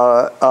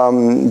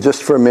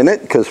just for a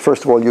minute, because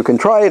first of all you can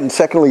try it, and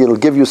secondly it'll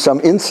give you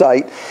some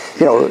insight.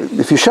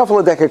 If you shuffle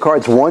a deck of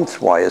cards once,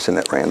 why isn't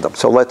it random?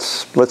 So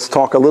let's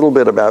talk a little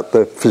bit about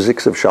the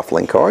physics of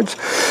shuffling cards.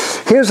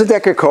 Here's a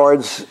deck of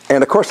cards,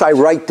 and of course I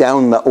write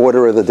down the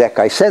order of the deck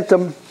I sent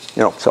them.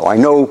 So I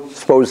know,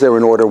 suppose they're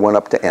in order 1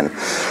 up to n.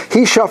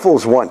 He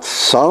shuffles once,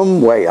 some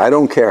way. I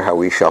don't care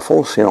how he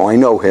shuffles. I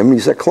know him.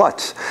 He's a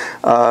klutz.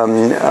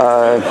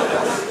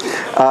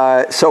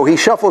 So he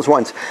shuffles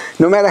once.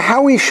 No matter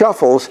how he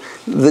shuffles,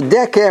 the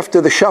deck after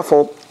the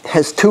shuffle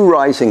has 2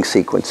 rising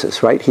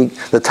sequences, right?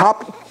 The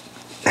top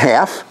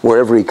half,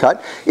 wherever he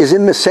cut, is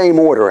in the same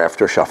order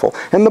after shuffle.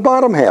 And the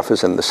bottom half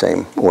is in the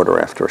same order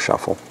after a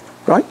shuffle,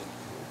 right?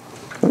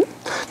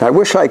 Now, I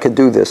wish I could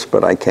do this,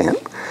 but I can't.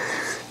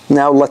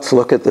 Now let's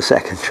look at the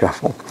second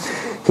shuffle.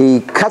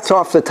 He cuts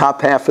off the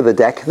top half of the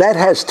deck. That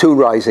has 2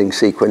 rising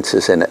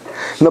sequences in it.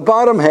 And the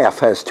bottom half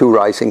has 2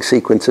 rising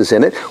sequences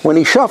in it. When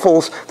he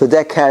shuffles, the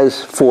deck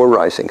has 4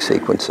 rising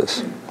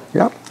sequences.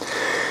 Yeah.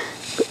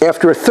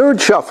 After a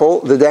third shuffle,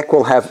 the deck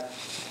will have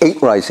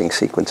 8 rising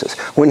sequences.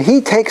 When he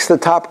takes the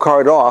top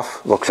card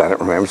off, looks at it,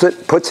 remembers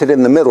it, puts it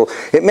in the middle,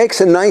 it makes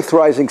a 9th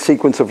rising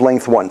sequence of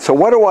length 1. So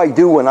what do I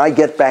do when I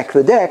get back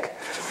the deck?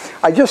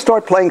 I just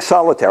start playing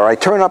solitaire. I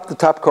turn up the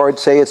top card,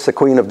 say it's the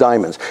Queen of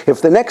Diamonds.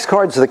 If the next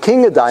card's the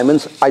King of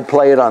Diamonds, I'd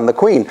play it on the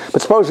Queen.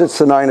 But suppose it's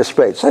the 9 of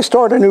Spades. I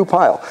start a new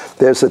pile.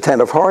 There's the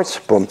 10 of Hearts,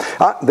 boom.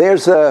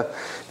 There's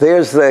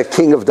the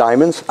King of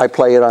Diamonds, I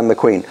play it on the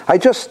Queen. I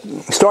just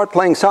start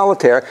playing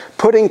solitaire,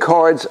 putting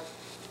cards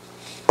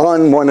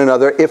on one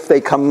another if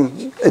they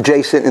come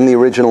adjacent in the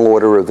original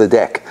order of the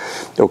deck.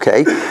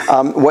 Okay.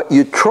 What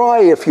you'll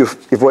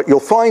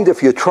find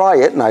if you try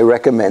it, and I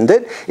recommend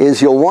it,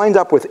 is you'll wind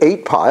up with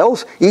 8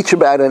 piles, each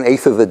about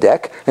 1/8 of the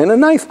deck, and a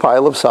 9th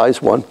pile of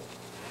size 1.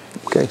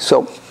 Okay.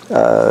 So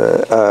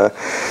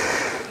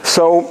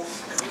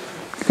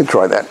you can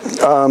try that.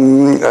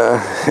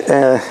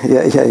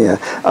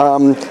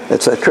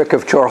 It's a trick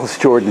of Charles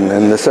Jordan,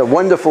 and there's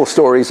wonderful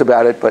stories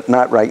about it, but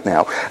not right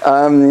now.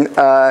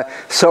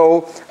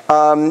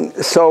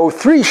 So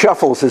 3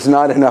 shuffles is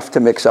not enough to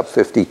mix up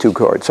 52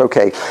 cards.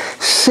 Okay.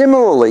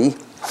 Similarly,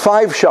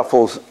 5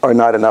 shuffles are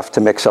not enough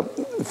to mix up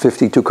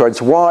 52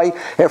 cards. Why?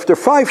 After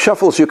 5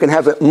 shuffles, you can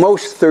have at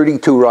most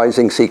 32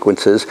 rising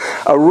sequences.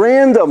 A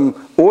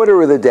random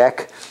order of the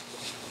deck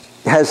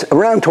has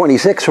around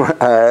 26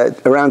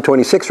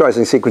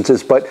 rising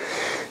sequences, but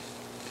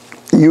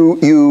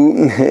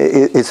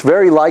it's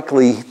very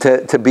likely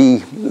to be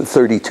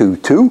 32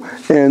 too,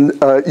 and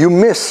you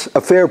miss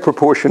a fair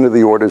proportion of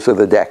the orders of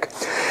the deck.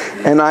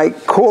 And I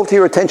call to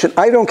your attention,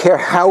 I don't care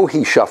how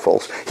he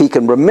shuffles. He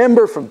can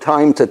remember from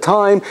time to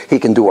time. He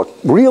can do a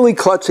really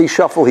klutzy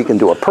shuffle. He can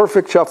do a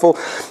perfect shuffle.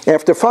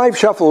 After 5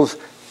 shuffles,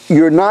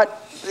 you're not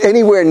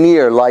anywhere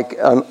near like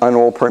on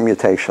all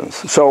permutations.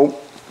 So,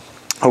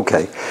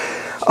 okay.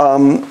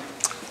 I'm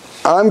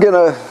going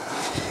to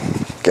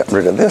get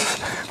rid of this,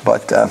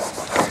 but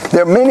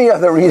there are many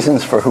other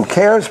reasons for who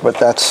cares, but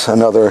that's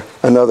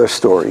another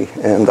story.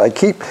 And I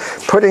keep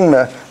putting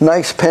the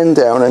nice pen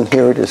down, and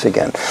here it is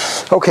again.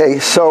 Okay,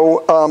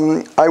 so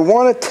I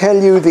want to tell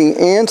you the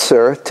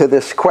answer to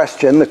this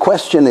question. The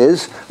question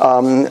is,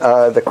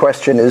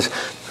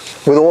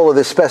 with all of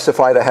this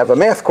specified, I have a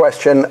math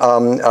question.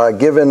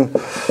 Given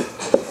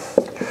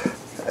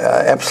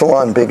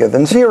epsilon bigger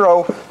than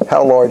 0,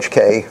 how large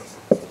k,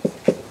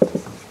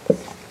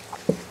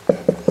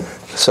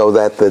 so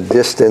that the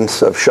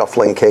distance of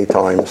shuffling k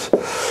times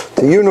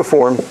to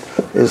uniform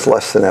is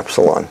less than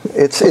epsilon.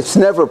 It's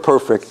never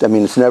perfect. I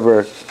mean, it's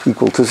never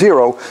equal to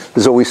 0.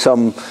 There's always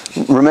some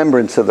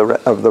remembrance of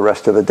the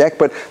rest of the deck,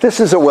 but this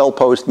is a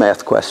well-posed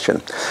math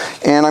question.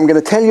 And I'm going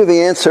to tell you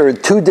the answer in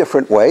 2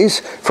 different ways.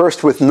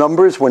 First with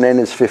numbers when n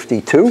is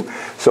 52.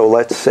 So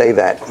let's say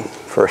that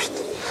first.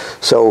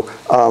 So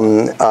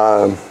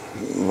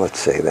let's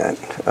say that.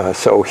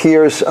 So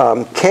here's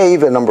k,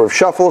 the number of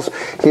shuffles.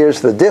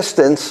 Here's the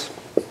distance.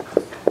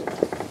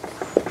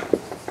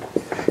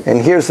 And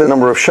here's the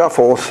number of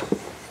shuffles.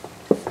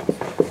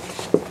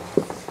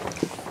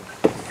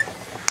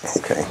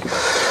 Okay.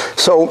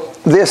 So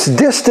this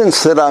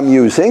distance that I'm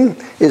using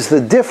is the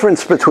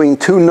difference between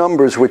 2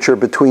 numbers which are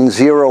between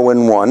 0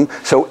 and 1.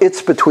 So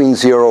it's between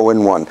 0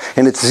 and 1.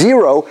 And it's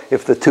 0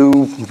 if the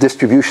 2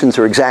 distributions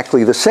are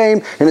exactly the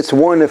same, and it's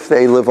 1 if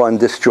they live on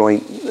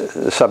disjoint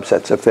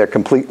subsets, if they're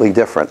completely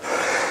different.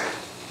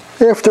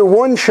 After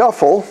 1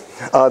 shuffle,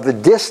 the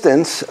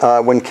distance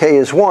when k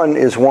is 1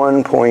 is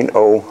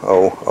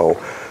 1.000.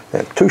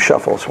 And 2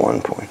 shuffles,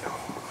 1.0.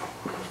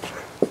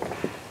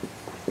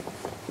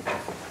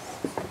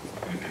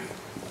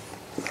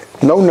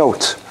 No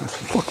notes.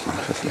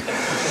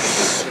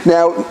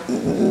 Now,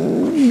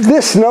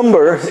 this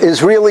number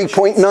is really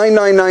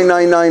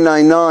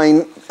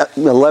 0.9999999,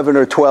 11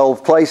 or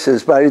 12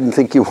 places, but I didn't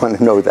think you want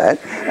to know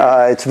that.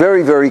 It's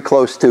very, very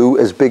close to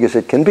as big as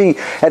it can be.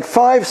 At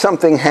 5,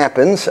 something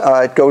happens.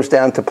 It goes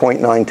down to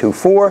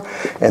 0.924,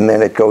 and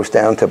then it goes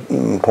down to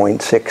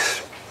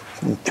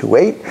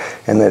 0.628,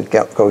 and then it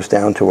goes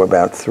down to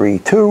about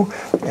 3.2,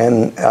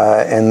 and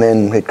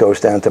then it goes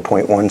down to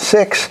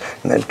 0.16,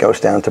 and then it goes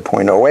down to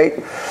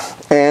 0.08,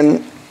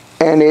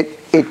 and it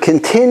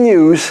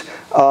continues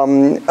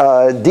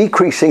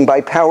decreasing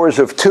by powers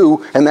of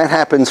 2, and that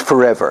happens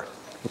forever.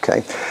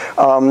 Okay,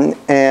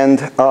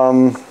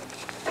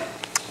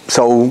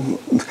 so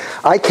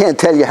I can't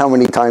tell you how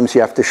many times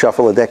you have to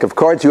shuffle a deck of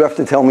cards. You have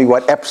to tell me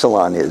what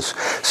epsilon is.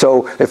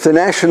 So if the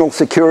national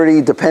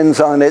security depends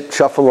on it,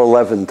 shuffle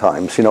 11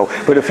 times. You know,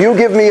 but if you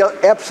give me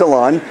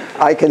epsilon,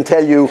 I can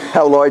tell you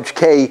how large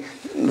k,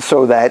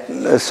 so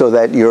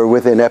that you're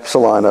within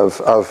epsilon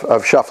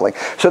of shuffling.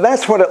 So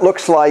that's what it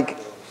looks like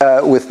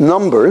with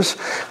numbers.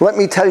 Let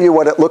me tell you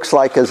what it looks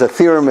like as a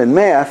theorem in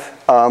math.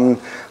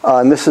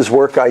 And this is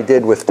work I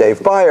did with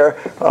Dave Beyer.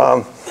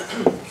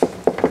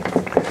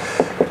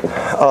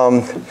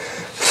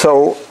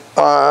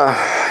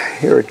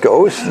 Here it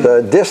goes.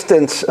 The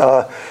distance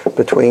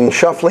between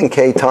shuffling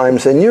k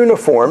times and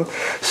uniform.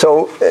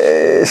 So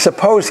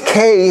suppose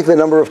k, the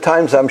number of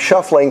times I'm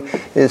shuffling,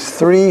 is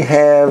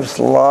 3/2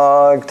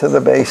 log to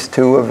the base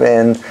 2 of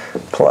n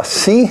plus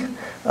c.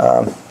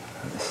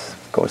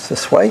 Goes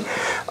this way.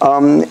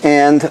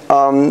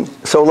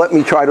 So let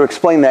me try to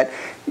explain that.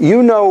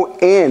 You know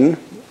n,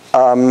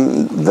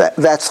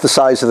 that's the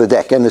size of the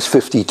deck. N is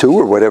 52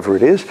 or whatever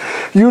it is.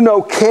 You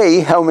know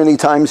k, how many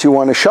times you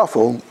want to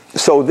shuffle.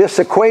 So this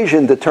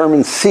equation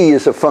determines c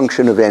as a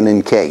function of n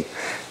and k.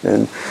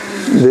 And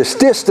this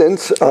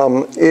distance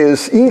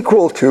is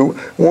equal to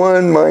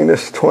 1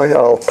 minus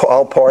 12,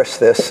 I'll parse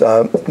this,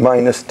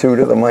 minus 2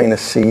 to the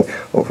minus c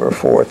over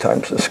 4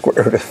 times the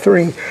square root of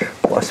 3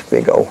 plus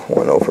big O,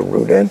 1 over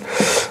root n.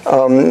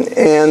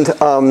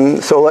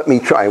 So let me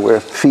try where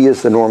phi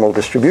is the normal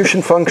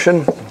distribution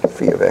function.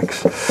 Phi of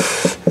x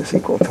is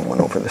equal to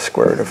 1 over the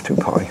square root of 2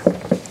 pi.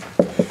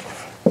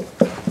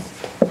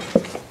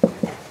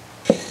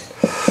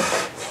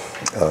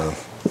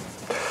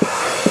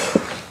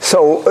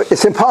 So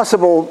it's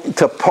impossible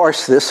to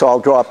parse this, so I'll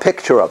draw a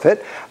picture of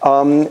it.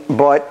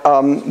 But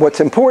what's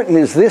important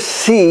is this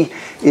C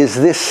is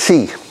this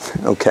C,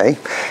 okay?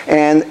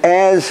 And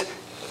as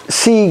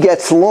C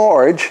gets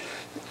large,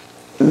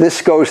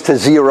 this goes to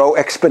 0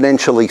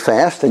 exponentially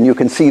fast, and you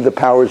can see the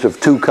powers of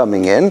 2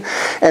 coming in.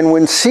 And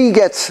when if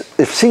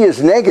C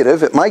is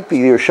negative, it might be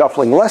you're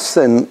shuffling less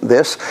than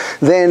this,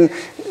 then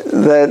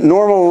the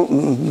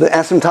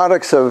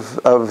asymptotics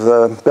of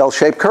the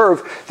bell-shaped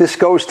curve, this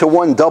goes to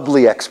 1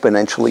 doubly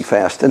exponentially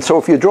fast. And so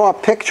if you draw a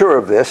picture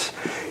of this,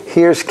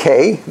 here's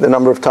K, the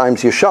number of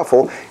times you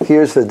shuffle.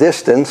 Here's the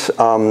distance,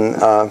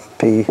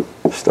 P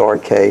star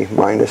K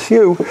minus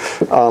U.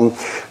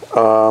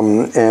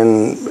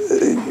 And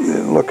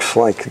it looks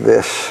like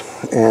this.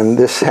 And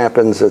this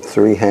happens at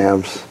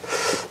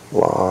 3/2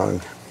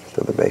 log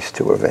to the base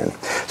 2 of n.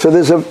 So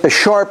there's a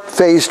sharp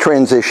phase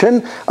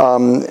transition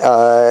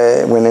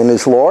when n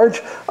is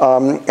large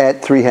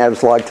at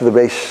 3/2 log to the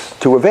base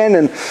 2 of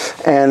n.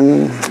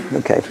 And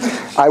okay,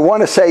 I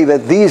want to say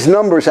that these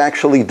numbers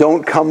actually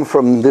don't come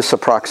from this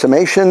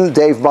approximation.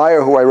 Dave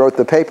Beyer, who I wrote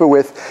the paper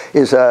with,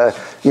 is a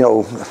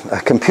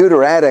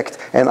computer addict,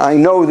 and I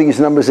know these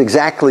numbers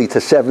exactly to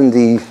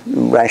 70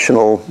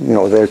 rational,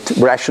 they're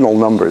rational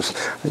numbers.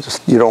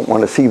 You don't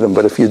want to see them,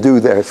 but if you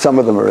do, some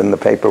of them are in the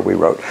paper we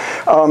wrote.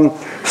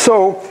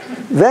 So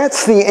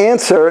that's the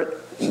answer.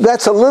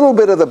 That's a little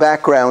bit of the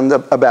background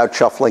about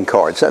shuffling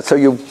cards. That's a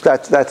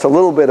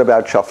little bit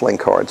about shuffling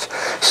cards.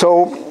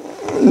 So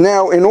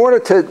now, in order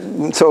to,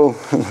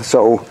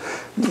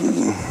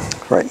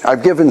 right,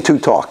 I've given 2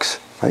 talks,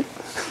 right?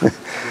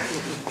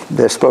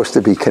 They're supposed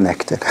to be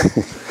connected.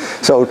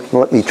 So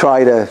let me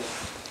try to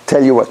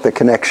tell you what the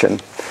connection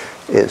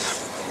is.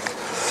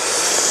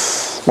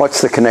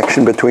 What's the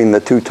connection between the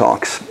 2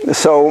 talks?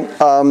 So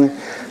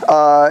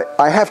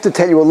I have to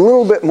tell you a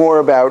little bit more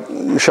about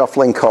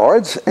shuffling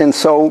cards. And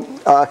so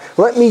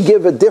let me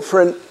give a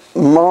different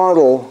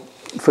model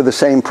for the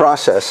same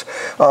process.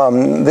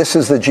 This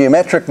is the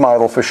geometric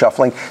model for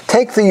shuffling.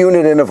 Take the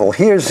unit interval.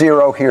 Here's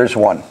 0, here's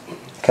 1.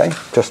 Okay?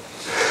 Just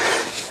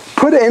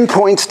put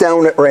endpoints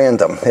down at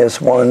random. There's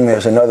 1,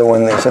 there's another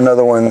one, there's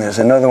another one, there's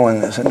another one,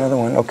 there's another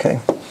one. Okay?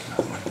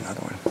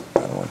 Another one,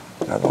 another one,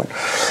 another one.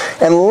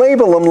 And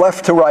label them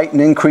left to right in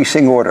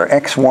increasing order.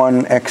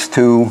 x1,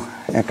 x2,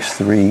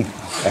 x3,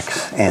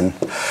 xn.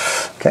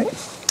 Okay?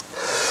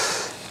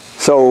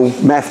 So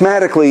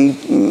mathematically,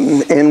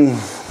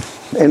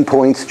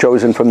 endpoints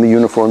chosen from the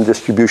uniform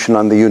distribution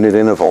on the unit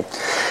interval.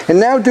 And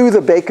now do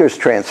the Baker's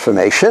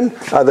transformation.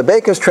 The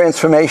Baker's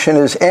transformation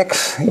is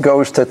x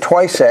goes to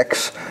twice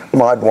x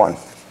mod 1.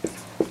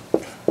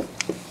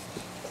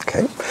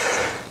 Okay?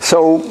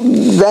 So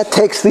that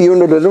takes the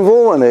unit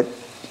interval and it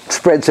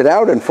spreads it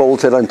out and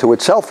folds it onto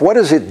itself. What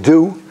does it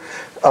do?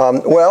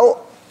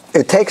 Well,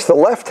 it takes the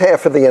left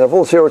half of the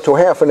interval, 0 to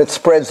 1/2, and it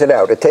spreads it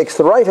out. It takes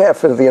the right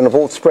half of the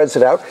interval, it spreads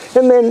it out,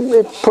 and then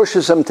it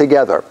pushes them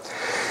together.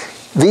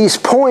 These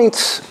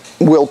points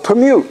will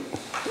permute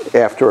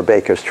after a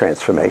Baker's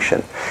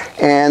transformation.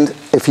 And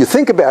if you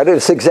think about it,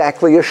 it's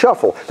exactly a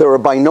shuffle. There are a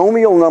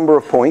binomial number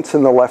of points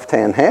in the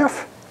left-hand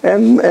half,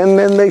 and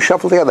then they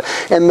shuffle together.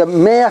 And the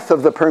math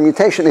of the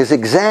permutation is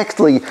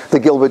exactly the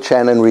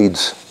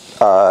Gilbert-Shannon-Reed's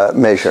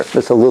measure.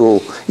 It's a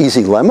little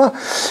easy lemma.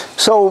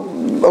 So,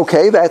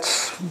 okay,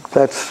 that's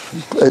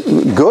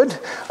good.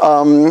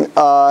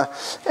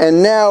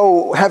 And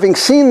now, having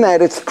seen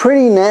that, it's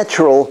pretty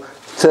natural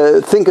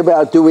to think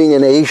about doing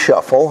an A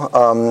shuffle.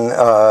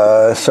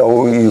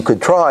 So you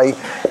could try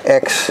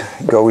x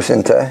goes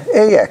into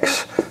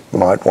AX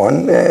mod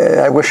 1.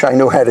 I wish I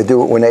knew how to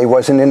do it when A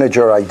was an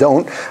integer. I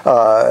don't.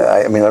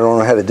 I don't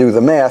know how to do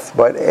the math,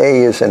 but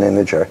A is an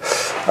integer.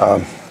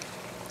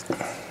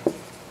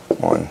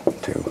 1,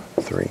 2,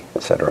 3,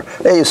 etc.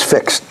 A is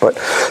fixed. But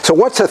so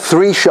what's a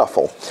 3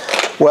 shuffle?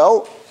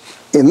 Well,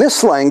 in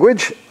this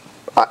language,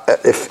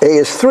 if A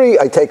is 3,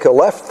 I take the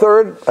left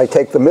third, I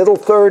take the middle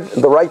third,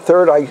 the right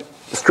third, I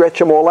stretch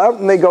them all out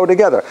and they go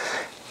together.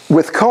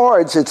 With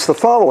cards, it's the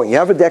following. You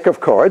have a deck of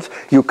cards,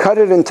 you cut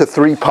it into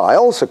 3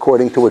 piles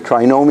according to a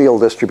trinomial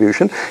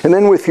distribution, and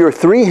then with your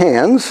 3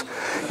 hands,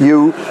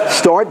 you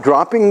start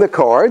dropping the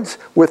cards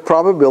with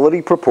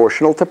probability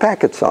proportional to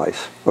packet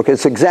size. Okay,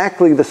 it's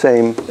exactly the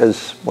same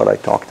as what I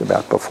talked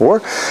about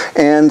before,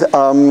 and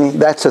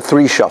that's a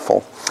 3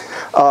 shuffle.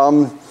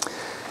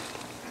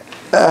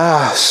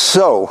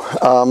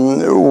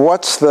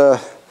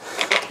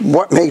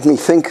 What made me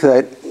think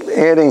that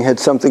adding had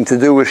something to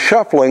do with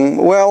shuffling?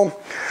 Well,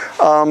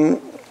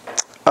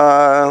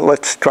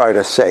 let's try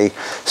to say.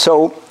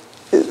 So,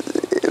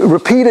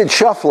 repeated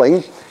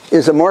shuffling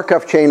is a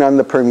Markov chain on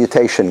the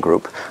permutation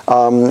group.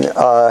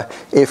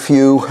 If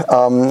you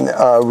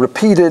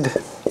repeated,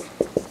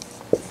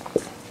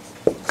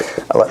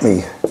 let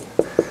me,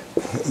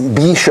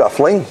 B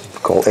shuffling,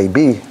 call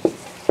AB,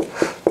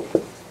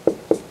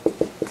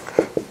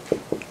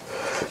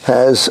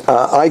 has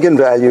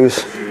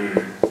eigenvalues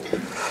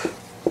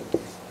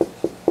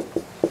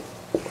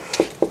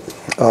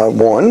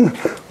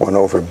 1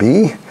 over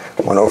b,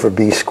 1 over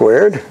b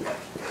squared,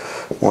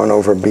 1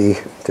 over b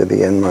to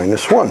the n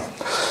minus 1.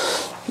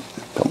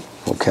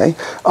 Okay.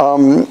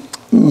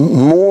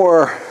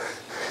 More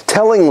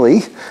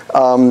tellingly,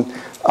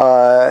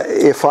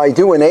 if I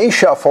do an A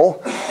shuffle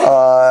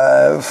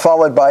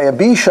followed by a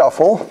B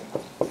shuffle,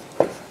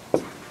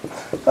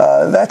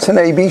 That's an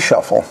A-B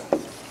shuffle.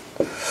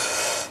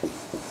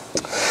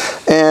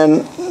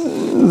 And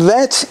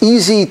that's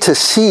easy to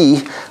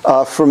see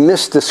from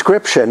this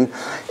description.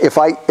 If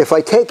I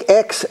take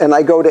x and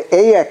I go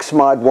to ax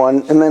mod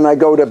 1, and then I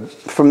go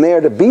from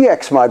there to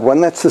bx mod 1,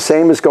 that's the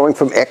same as going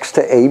from x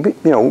to a,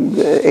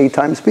 a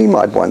times b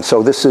mod 1.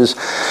 So this is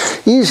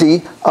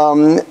easy.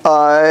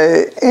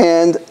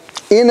 And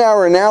in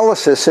our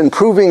analysis, in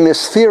proving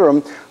this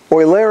theorem,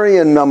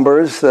 Eulerian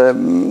numbers,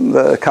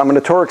 the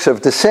combinatorics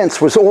of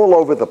descents, was all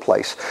over the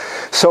place.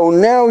 So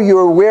now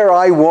you're where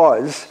I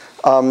was.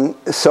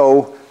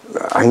 So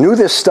I knew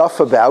this stuff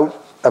about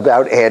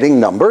adding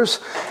numbers.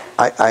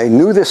 I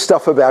knew this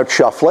stuff about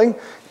shuffling.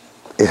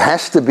 It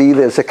has to be,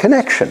 there's a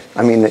connection.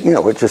 I mean,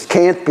 it just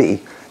can't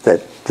be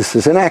that this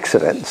is an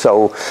accident.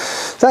 So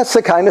that's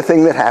the kind of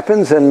thing that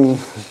happens, and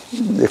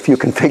if you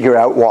can figure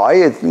out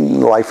why,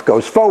 life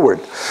goes forward.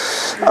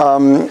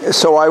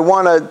 So I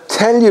want to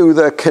tell you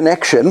the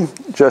connection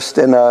just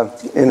in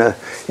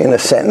a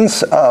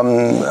sentence.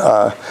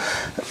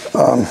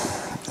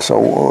 So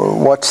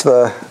what's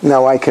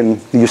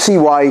you see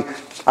why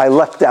I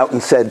leapt out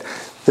and said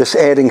this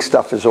adding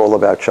stuff is all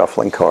about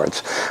shuffling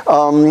cards.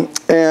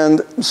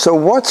 And so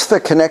what's the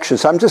connection?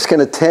 So I'm just going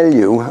to tell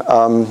you.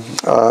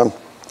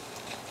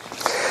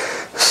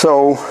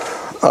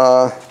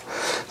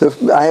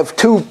 I have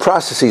two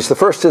processes. The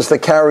first is the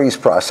carries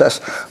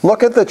process.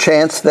 Look at the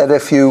chance that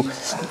if you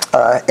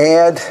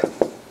add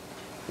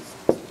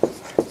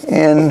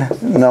n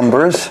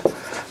numbers,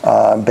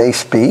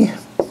 base b,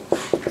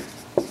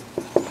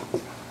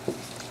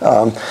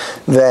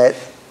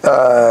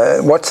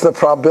 what's the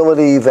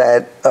probability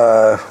that,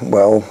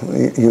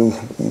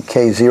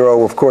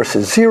 K0 of course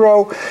is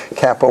 0,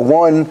 kappa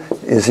 1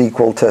 is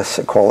equal to,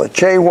 call it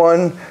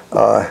J1,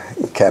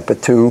 kappa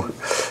 2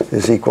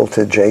 is equal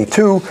to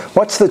J2.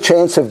 What's the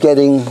chance of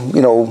getting,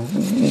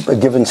 a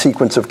given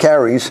sequence of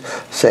carries,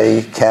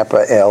 say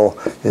kappa L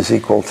is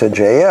equal to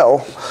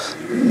JL?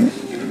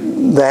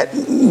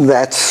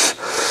 That's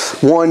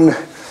one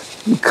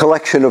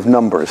collection of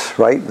numbers,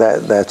 right?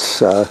 That's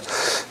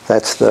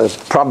the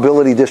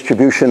probability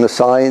distribution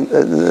assigned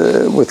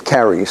with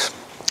carries.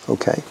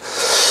 Okay.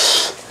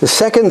 The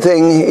second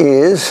thing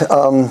is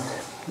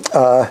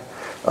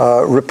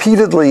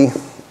repeatedly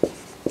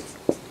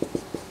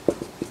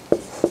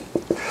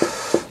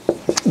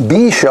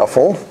B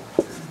shuffle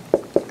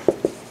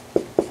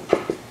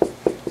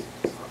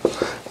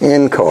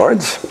in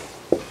cards.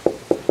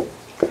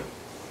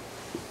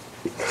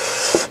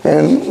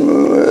 And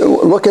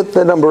look at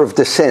the number of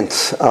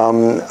descents.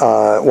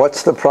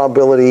 What's the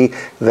probability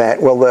that,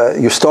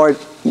 you start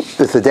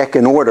with the deck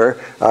in order,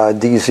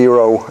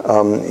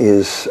 D0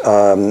 is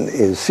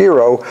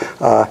 0,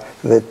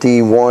 that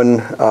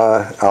D1,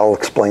 I'll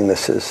explain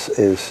this, is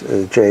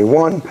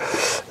J1,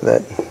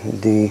 that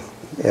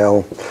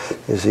DL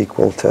is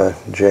equal to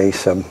J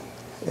sub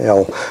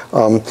L.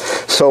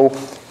 So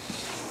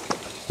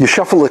you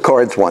shuffle the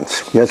cards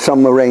once. You had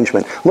some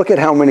arrangement. Look at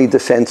how many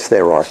descents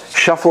there are.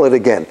 Shuffle it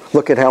again.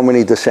 Look at how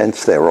many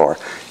descents there are.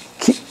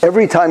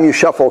 Every time you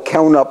shuffle,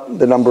 count up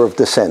the number of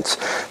descents.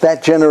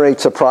 That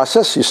generates a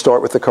process. You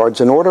start with the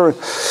cards in order.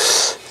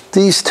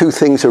 These two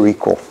things are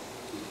equal.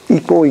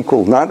 Equal,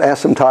 equal. Not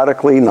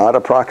asymptotically, not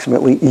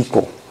approximately,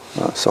 equal.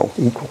 So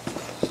equal.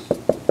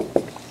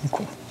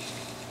 Equal.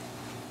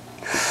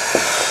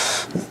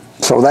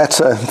 So that's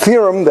a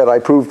theorem that I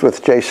proved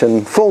with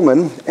Jason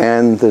Fullman,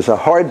 and there's a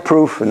hard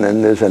proof, and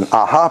then there's an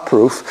aha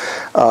proof,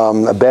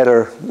 a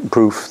better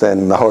proof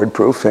than the hard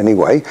proof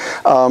anyway.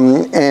 So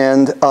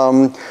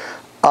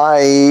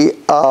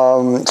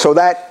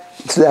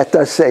that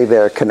does say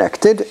they're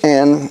connected,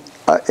 and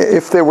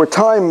if there were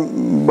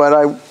time, but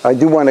I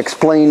do want to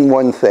explain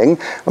one thing,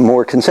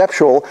 more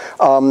conceptual,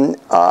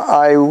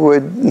 I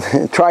would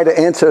try to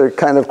answer a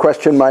kind of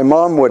question my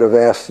mom would have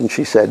asked, and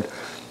she said,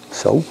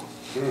 so?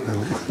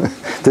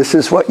 This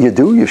is what you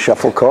do? You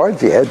shuffle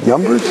cards, you add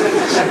numbers?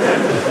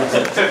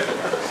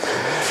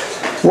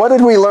 What did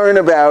we learn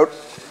about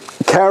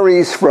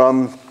carries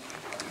from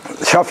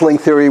shuffling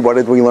theory? What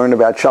did we learn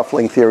about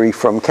shuffling theory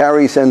from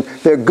carries? And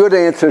they're good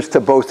answers to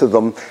both of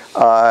them.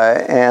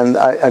 And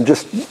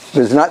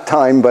there's not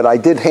time, but I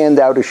did hand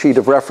out a sheet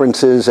of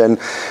references, and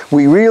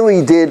we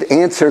really did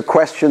answer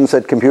questions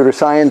that computer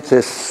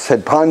scientists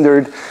had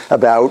pondered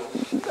about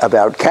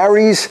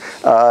carries,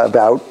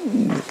 about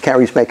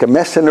carries make a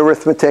mess in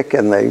arithmetic,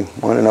 and they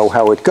want to know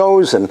how it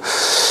goes, and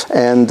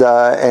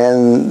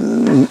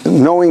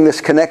knowing this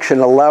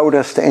connection allowed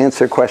us to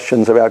answer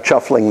questions about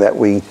shuffling that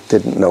we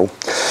didn't know.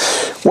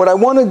 What I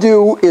want to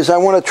do is I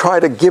want to try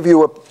to give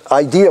you an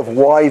idea of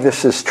why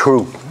this is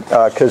true,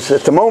 because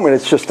at the moment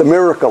it's just a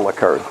miracle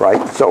occurred,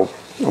 right? So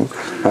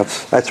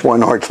that's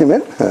one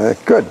argument.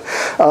 Good.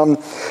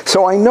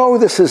 So I know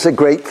this is a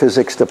great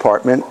physics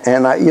department,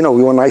 and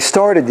when I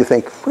started, you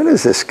think, what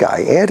is this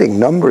guy adding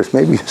numbers?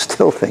 Maybe you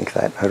still think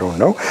that. I don't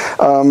know.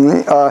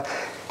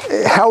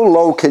 How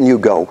low can you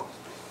go?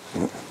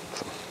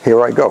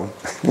 Here I go.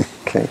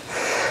 Okay.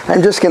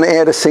 I'm just going to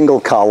add a single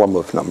column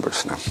of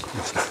numbers now.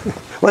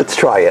 Let's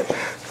try it.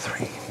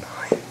 3, 9.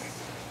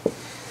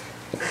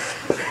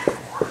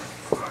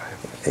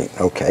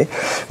 Okay,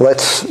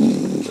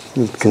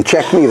 you can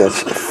check me.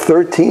 That's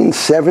 13,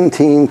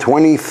 17,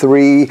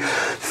 23,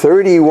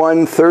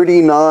 31,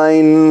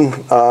 39,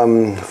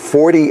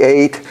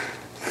 48,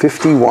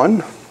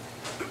 51.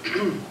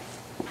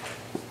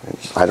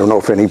 I don't know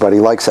if anybody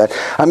likes that.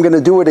 I'm going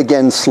to do it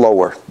again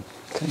slower.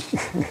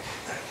 Okay.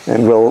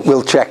 And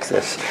we'll check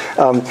this.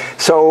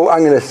 So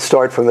I'm going to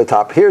start from the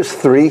top. Here's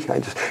 3.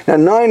 Now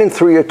 9 and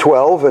 3 are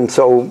 12, and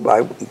so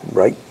I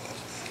write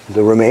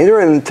the remainder.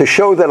 And to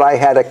show that I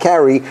had a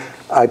carry,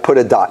 I put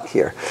a dot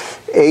here.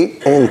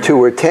 8 and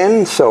 2 are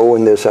 10, so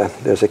when there's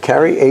a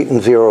carry. 8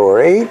 and 0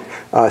 are 8.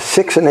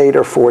 6 and 8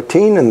 are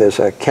 14, and there's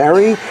a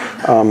carry.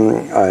 6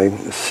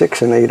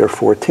 and 8 are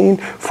 14.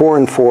 4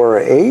 and 4 are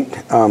 8.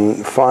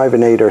 5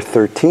 and 8 are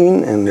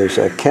 13, and there's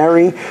a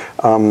carry.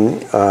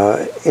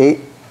 8,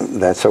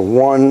 that's a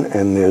 1,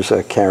 and there's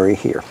a carry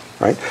here,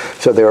 right?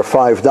 So there are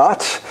 5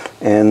 dots,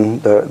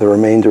 and the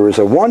remainder is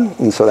a 1,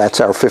 and so that's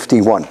our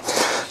 51.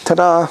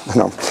 Ta-da!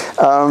 No.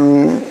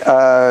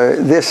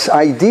 This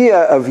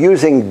idea of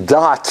using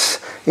dots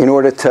in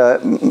order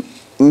to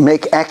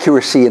make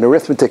accuracy in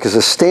arithmetic is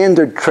a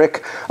standard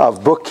trick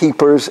of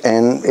bookkeepers,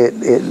 and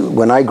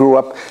when I grew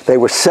up, they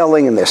were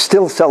selling, and they're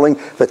still selling,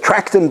 the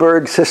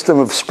Trachtenberg system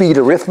of speed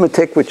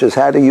arithmetic, which is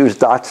how to use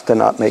dots to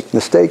not make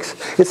mistakes.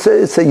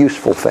 It's a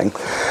useful thing.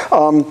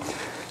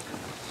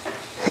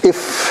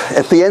 If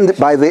at the end,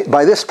 by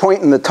this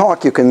point in the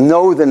talk, you can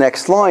know the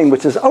next line,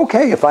 which is,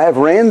 okay, if I have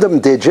random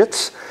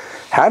digits,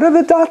 how do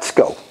the dots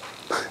go?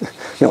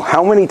 You know,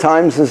 how many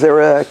times is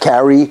there a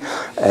carry?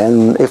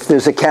 And if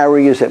there's a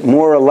carry, is it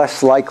more or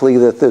less likely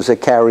that there's a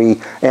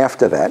carry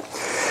after that?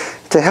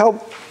 To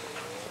help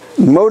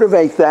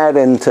motivate that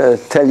and to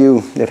tell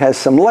you it has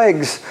some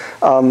legs,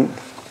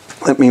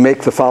 let me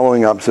make the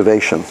following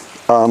observation.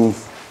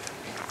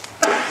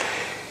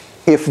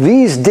 If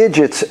these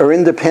digits are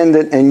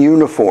independent and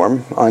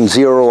uniform on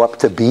 0 up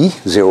to b,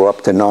 0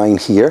 up to 9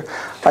 here,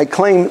 I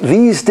claim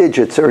these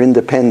digits are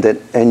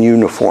independent and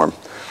uniform.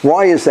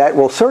 Why is that?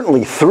 Well,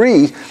 certainly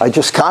 3, I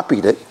just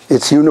copied it.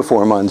 It's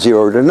uniform on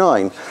 0 to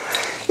 9.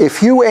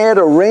 If you add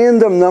a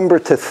random number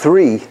to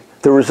 3,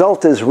 the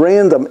result is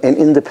random and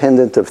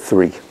independent of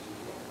 3.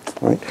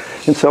 Right?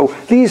 And so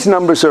these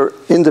numbers are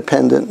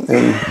independent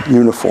and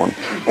uniform.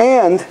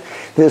 And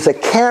there's a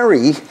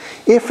carry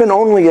if and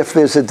only if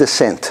there's a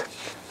descent.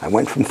 I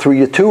went from 3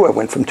 to 2, I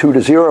went from 2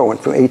 to 0, I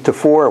went from 8 to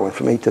 4, I went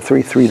from 8 to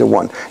 3, 3 to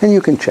 1. And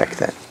you can check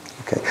that.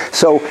 Okay.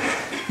 So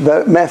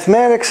the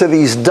mathematics of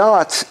these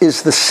dots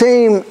is the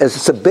same as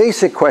it's a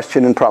basic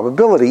question in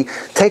probability.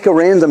 Take a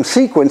random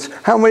sequence.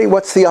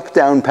 What's the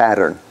up-down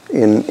pattern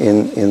in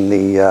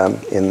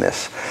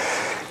this?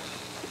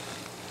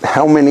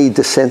 How many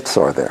descents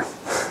are there?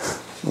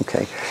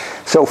 Okay.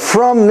 So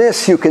from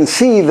this, you can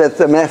see that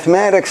the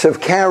mathematics of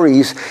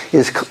carries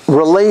is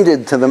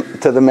related to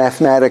the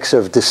mathematics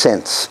of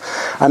descents.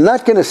 I'm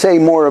not going to say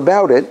more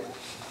about it,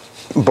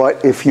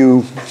 but if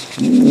you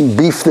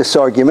beef this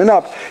argument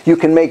up, you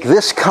can make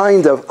this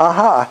kind of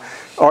aha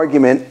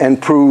argument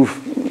and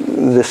prove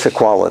this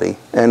equality.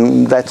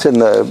 And that's in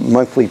the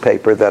monthly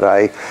paper that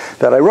I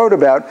wrote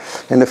about.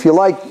 And if you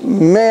like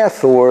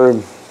math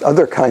or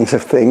other kinds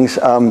of things,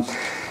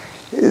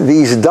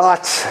 these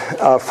dots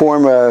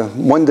form a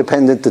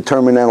one-dependent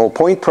determinantal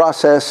point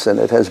process, and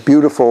it has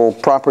beautiful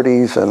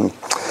properties. And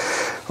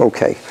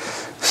okay.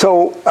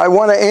 So I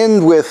want to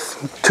end with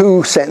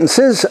 2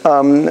 sentences.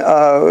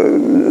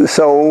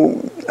 So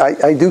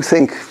I do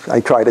think I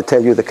try to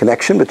tell you the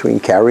connection between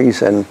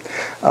carries and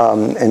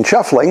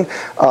shuffling.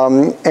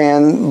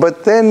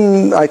 But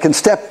then I can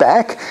step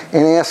back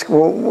and ask,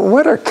 well,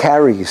 what are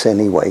carries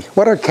anyway?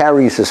 What are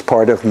carries as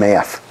part of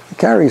math?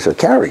 Carries are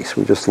carries.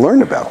 We just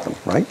learned about them,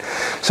 right?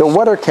 So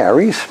what are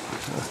carries?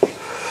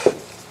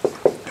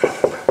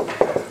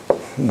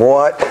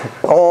 What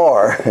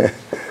are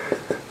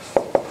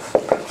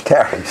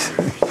carries?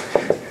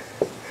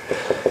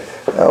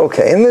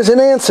 Okay, and there's an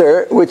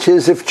answer, which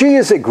is if G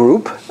is a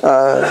group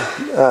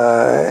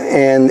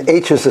and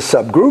H is a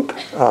subgroup,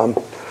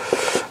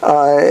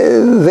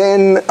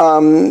 then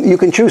you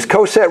can choose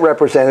coset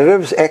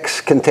representatives,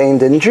 X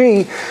contained in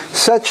G,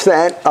 such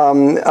that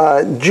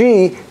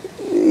G,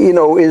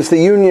 is the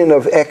union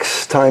of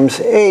X times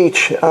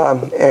H,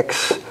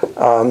 X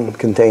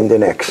contained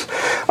in X.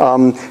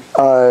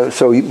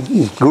 So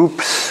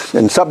groups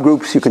and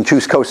subgroups, you can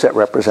choose coset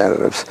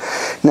representatives.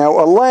 Now,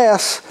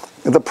 alas,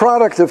 the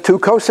product of 2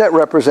 coset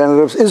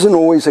representatives isn't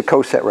always a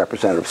coset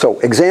representative. So,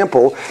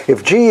 example,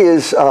 if G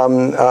is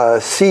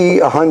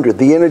C100,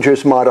 the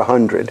integers mod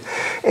 100,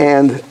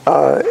 and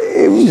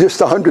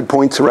just 100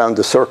 points around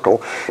the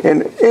circle,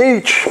 and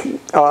H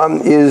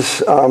is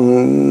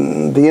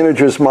the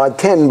integers mod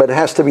 10, but it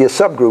has to be a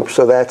subgroup,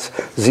 so that's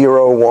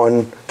 0,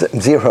 1,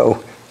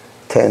 0,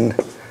 10,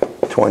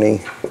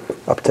 20,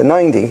 up to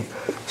 90.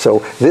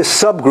 So this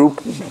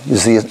subgroup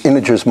is the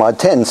integers mod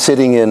 10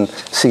 sitting in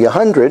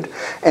C100,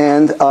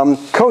 and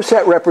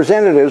coset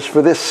representatives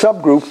for this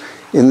subgroup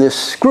in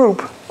this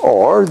group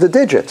are the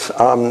digits.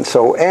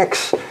 So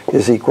X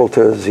is equal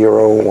to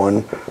 0,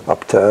 1,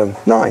 up to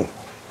 9,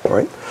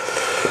 right?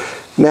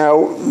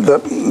 Now,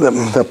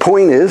 the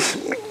point is,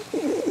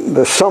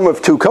 the sum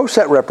of two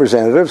coset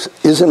representatives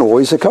isn't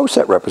always a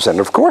coset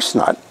representative. Of course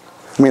not.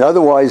 I mean,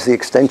 otherwise the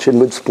extension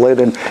would split,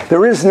 and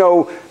there is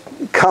no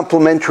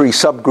complementary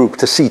subgroup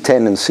to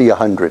C10 and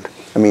C100.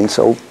 I mean,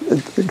 so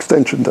the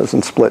extension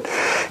doesn't split.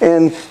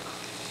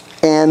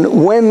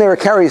 And when there are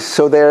carries,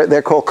 so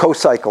they're called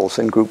cocycles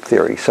in group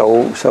theory.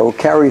 So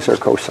carries are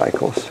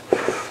cocycles.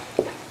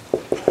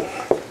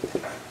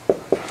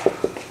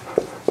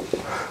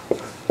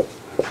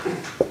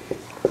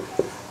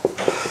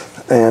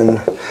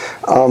 And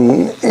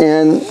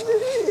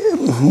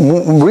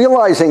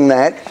realizing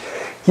that,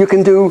 you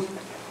can do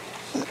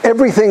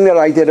everything that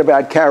I did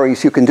about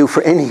carries, you can do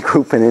for any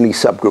group and any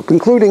subgroup,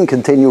 including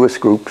continuous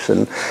groups.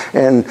 And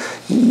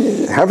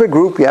have a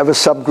group, you have a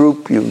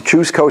subgroup, you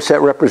choose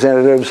coset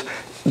representatives.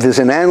 There's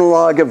an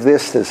analog of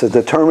this. There's a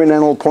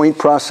determinantal point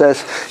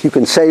process. You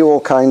can say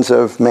all kinds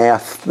of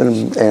math,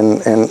 and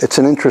it's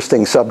an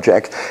interesting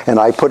subject. And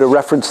I put a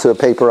reference to a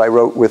paper I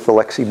wrote with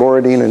Alexei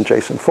Borodin and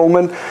Jason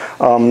Fullman,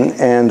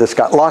 and it's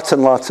got lots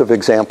and lots of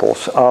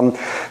examples.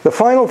 The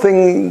final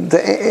thing,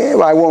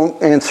 I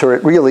won't answer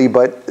it really,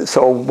 but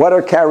so what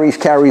are carries?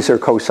 Carries are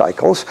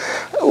cocycles.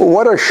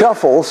 What are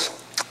shuffles?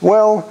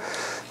 Well,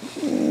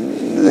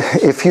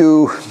 if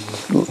you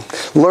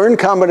learn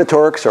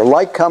combinatorics or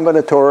like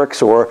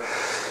combinatorics or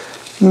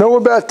know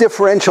about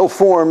differential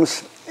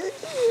forms,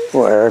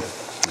 where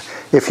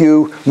if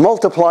you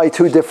multiply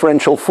two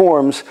differential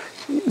forms,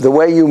 the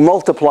way you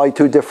multiply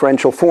two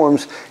differential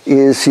forms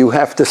is you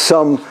have to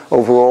sum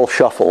over all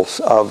shuffles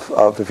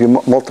of if you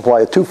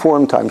multiply a 2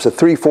 form times a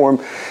 3 form.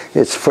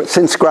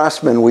 Since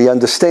Grassmann, we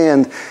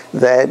understand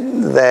that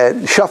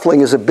shuffling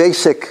is a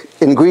basic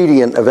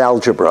ingredient of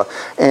algebra.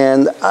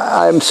 And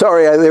I'm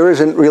sorry, there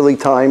isn't really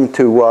time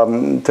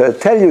to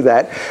tell you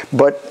that,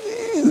 but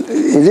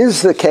it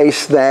is the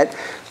case that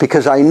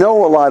because I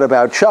know a lot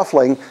about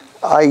shuffling,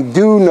 I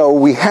do know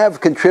we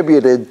have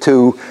contributed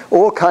to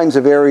all kinds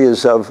of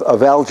areas of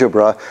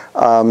algebra,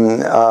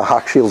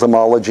 Hochschild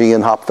homology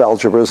and Hopf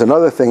algebras and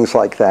other things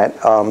like that.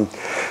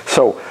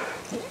 So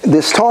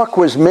this talk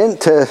was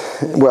meant to,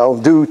 well,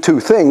 do two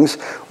things.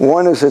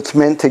 One is it's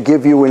meant to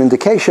give you an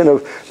indication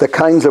of the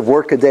kinds of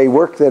workaday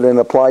work that an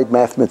applied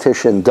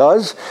mathematician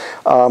does,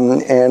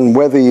 and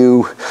whether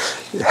you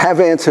have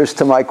answers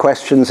to my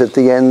questions at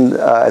the end,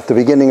 at the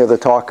beginning of the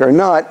talk or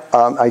not,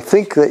 I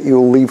think that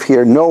you'll leave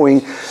here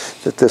knowing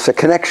that there's a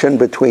connection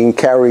between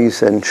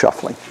carries and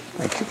shuffling.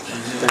 Thank you.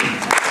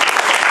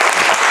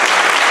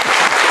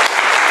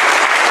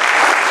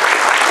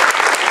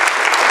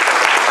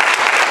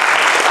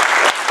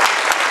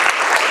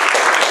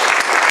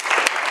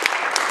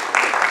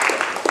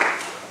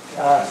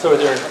 So are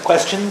there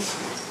questions?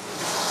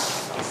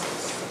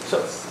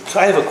 So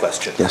I have a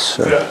question. Yes,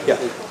 sir. Yeah.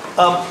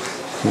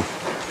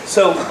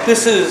 So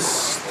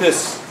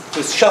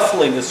this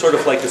shuffling is sort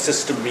of like a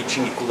system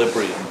reaching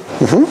equilibrium.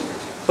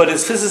 Mm-hmm. But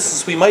as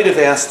physicists, we might have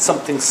asked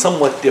something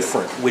somewhat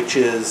different, which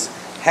is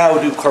how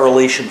do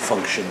correlation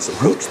functions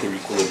approach their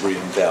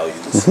equilibrium values?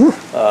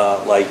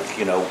 Mm-hmm. Like,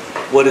 you know,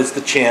 what is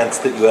the chance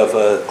that you have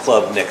a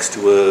club next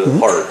to a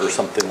heart or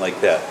something like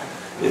that?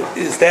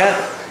 Is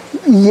that?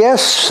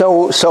 Yes,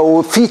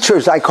 so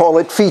features, I call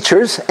it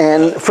features,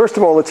 and first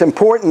of all, it's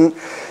important.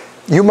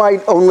 You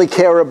might only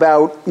care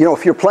about, you know,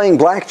 if you're playing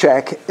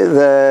blackjack,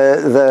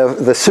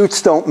 the suits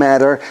don't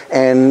matter,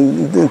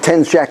 and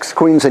tens, jacks,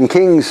 queens, and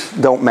kings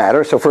don't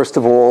matter. So first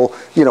of all,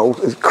 you know,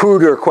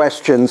 cruder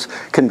questions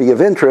can be of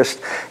interest,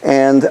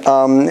 and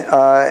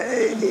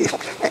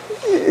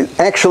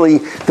actually,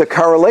 the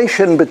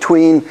correlation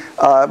between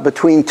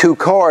two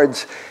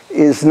cards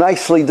is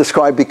nicely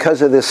described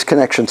because of this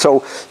connection.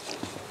 So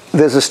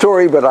there's a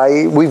story, but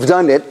we've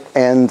done it,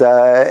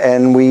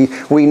 and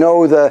we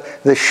know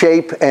the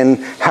shape and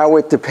how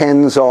it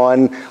depends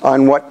on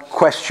what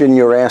question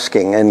you're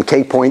asking, and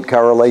k-point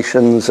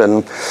correlations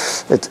and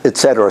et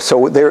cetera.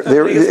 So the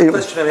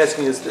question I'm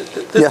asking is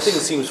that this thing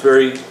seems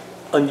very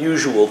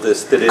unusual.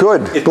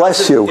 Good,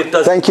 bless you.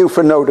 Thank you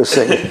for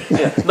noticing.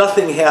 Yeah,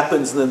 nothing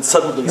happens, and then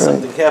suddenly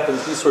something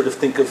happens. We sort of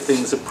think of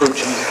things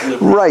approaching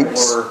equilibrium. Right.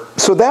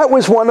 So that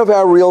was one of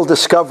our real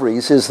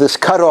discoveries, is this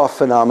cutoff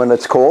phenomena,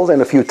 it's called.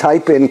 And if you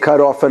type in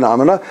cutoff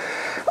phenomena,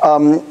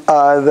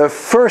 the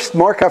first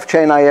Markov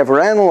chain I ever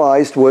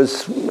analyzed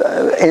was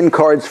n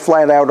cards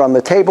flat out on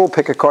the table.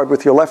 Pick a card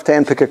with your left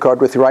hand, pick a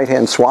card with your right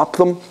hand, swap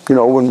them, you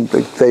know, when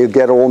they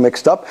get all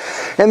mixed up.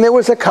 And there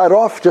was a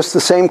cutoff, just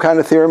the same kind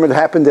of theorem. It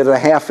happened at a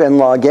half n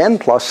log n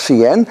plus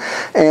cn.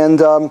 And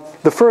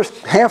the first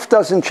half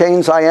dozen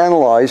chains I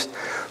analyzed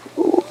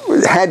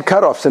had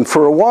cutoffs, and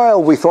for a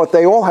while we thought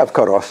they all have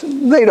cutoffs.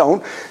 They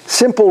don't.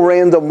 Simple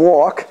random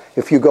walk,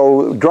 if you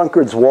go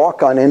drunkard's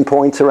walk on n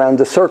points around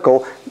a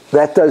circle,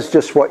 that does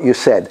just what you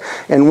said.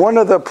 And one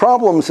of the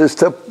problems is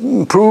to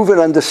prove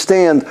and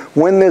understand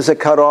when there's a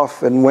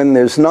cutoff and when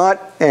there's not.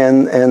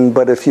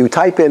 But if you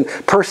type in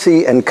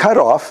Persi and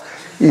cutoff,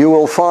 you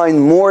will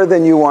find more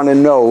than you want to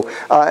know.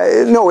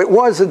 No, it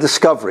was a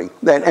discovery,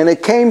 and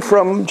it came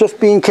from just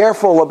being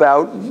careful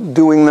about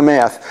doing the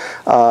math.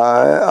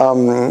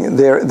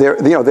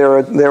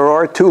 There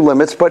are two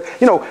limits, but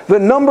the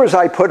numbers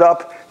I put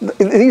up,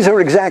 these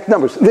are exact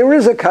numbers. There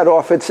is a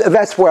cutoff.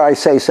 That's where I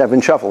say 7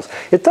 shuffles.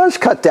 It does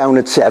cut down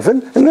at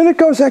 7, and then it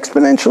goes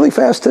exponentially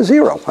fast to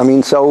 0. I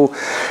mean, so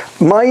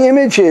my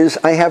image is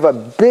I have a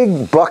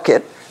big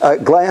bucket, a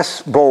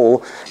glass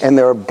bowl, and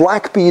there are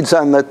black beads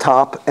on the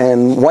top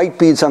and white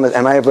beads on it,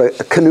 and I have a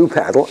canoe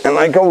paddle, and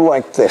I go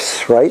like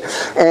this, right?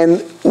 And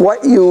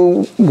what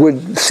you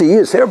would see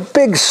is there are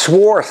big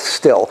swaths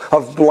still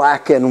of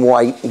black and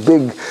white,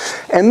 big,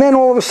 and then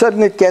all of a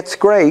sudden it gets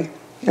gray,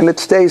 and it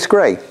stays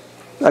gray.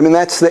 I mean,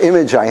 that's the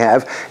image I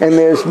have, and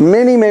there's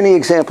many, many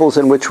examples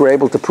in which we're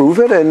able to prove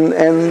it, and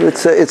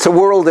it's a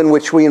world in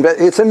which we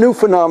invest. It's a new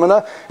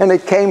phenomena, and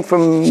it came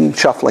from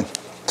shuffling.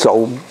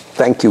 So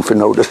thank you for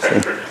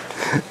noticing. Sorry.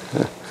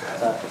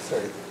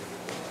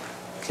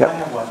 Yep. I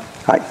have one.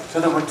 Hi.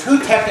 So there were 2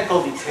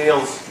 technical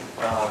details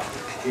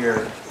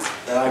here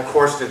that I, of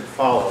course, didn't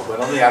follow, but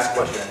let me ask a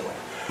question anyway.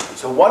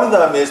 So one of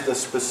them is the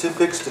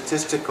specific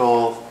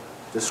statistical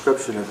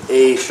description of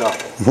a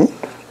shuffle,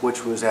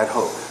 which was at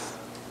Hopf.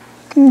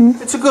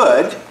 It's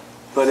good,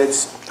 but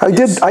it's... I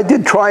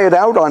did try it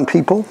out on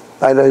people.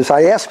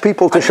 I asked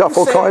people to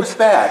shuffle cards. It was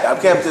bad.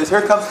 Okay,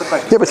 here comes the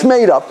question. Yeah, but it's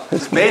made up.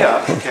 It's made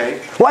up,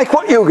 okay. Like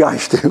what you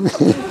guys do.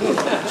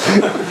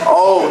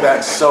 Oh,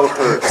 that so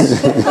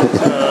hurts.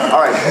 All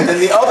right, and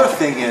then the other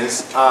thing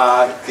is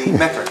the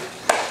metric.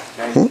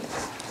 Okay?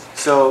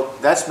 So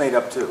that's made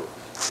up too.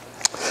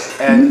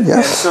 And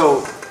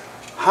so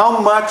how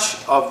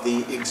much of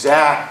the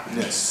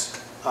exactness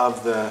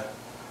of the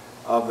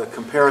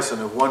comparison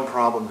of one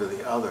problem to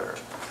the other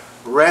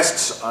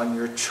rests on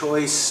your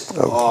choice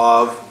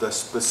of the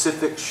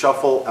specific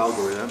shuffle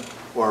algorithm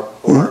or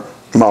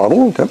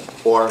model,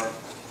 or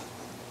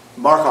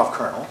Markov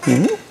kernel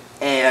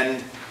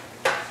and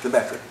the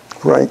metric?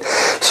 Right.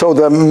 So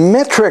the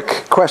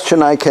metric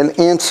question I can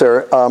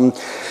answer.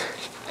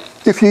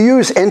 If you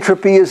use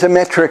entropy as a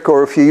metric,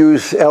 or if you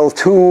use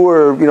L2,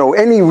 or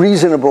any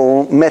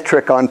reasonable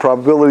metric on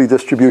probability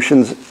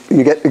distributions,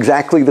 you get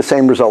exactly the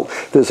same result.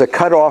 There's a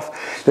cutoff.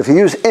 If you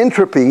use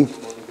entropy,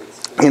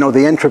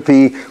 the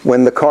entropy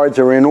when the cards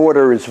are in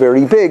order is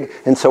very big,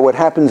 and so what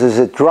happens is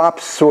it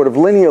drops sort of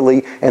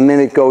linearly, and then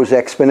it goes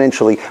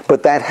exponentially.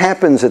 But that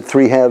happens at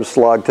 3/2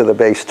 log to the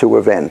base 2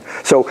 of n.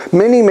 So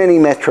many, many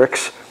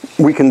metrics.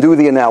 We can do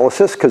the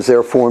analysis because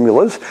they're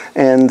formulas,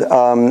 and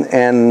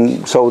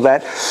so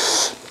that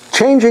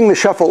changing the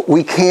shuffle,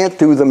 we can't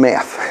do the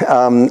math.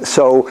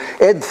 So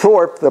Ed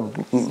Thorpe, the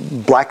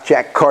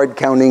blackjack card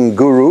counting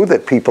guru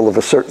that people of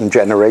a certain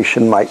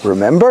generation might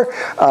remember,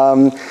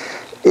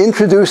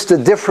 introduced a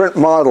different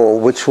model,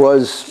 which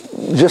was,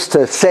 just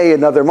to say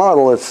another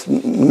model, it's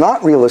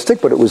not realistic,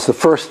 but it was the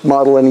first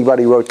model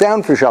anybody wrote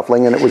down for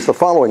shuffling, and it was the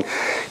following.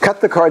 Cut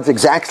the cards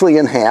exactly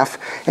in half,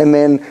 and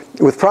then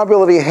with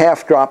probability of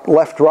half drop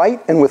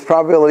left-right, and with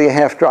probability of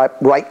half drop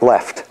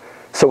right-left.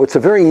 So it's a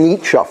very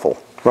neat shuffle,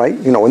 right?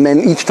 And then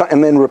each time,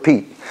 and then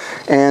repeat.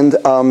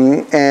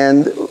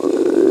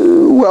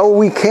 Well,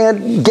 we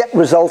can't get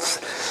results.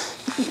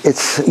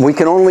 We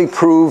can only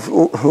prove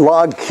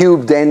log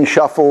cubed n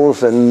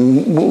shuffles,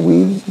 and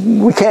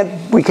we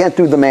can't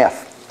do the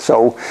math.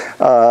 So,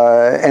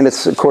 and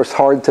it's of course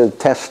hard to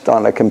test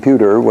on a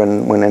computer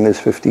when n is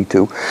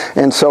 52.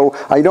 And so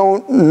I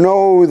don't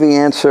know the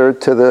answer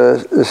to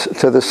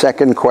the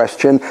second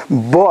question,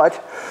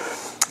 but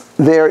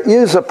there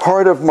is a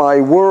part of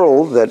my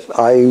world that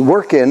I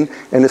work in,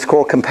 and it's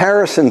called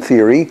comparison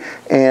theory,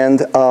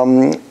 and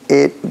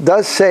it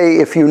does say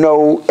if you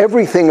know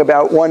everything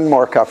about one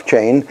Markov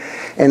chain,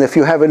 and if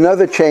you have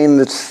another chain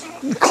that's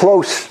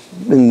close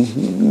in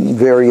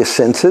various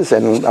senses,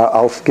 and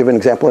I'll give an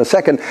example in a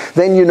second,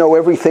 then you know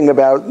everything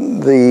about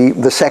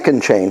the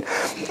second chain.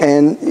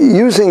 And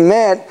using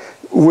that,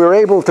 we're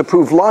able to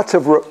prove lots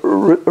of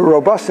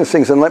robustness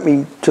things, and let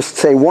me just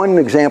say one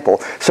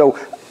example. So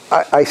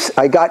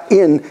I got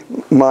in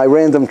my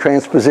random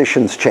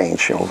transpositions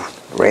change,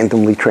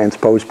 randomly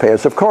transposed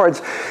pairs of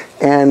cards,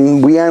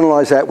 and we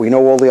analyze that. We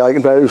know all the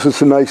eigenvalues.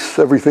 It's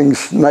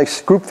everything's nice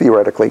group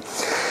theoretically.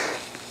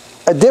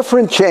 A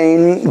different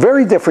chain,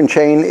 very different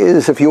chain,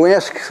 is if you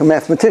ask a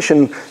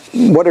mathematician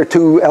what are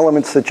 2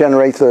 elements that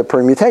generate the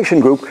permutation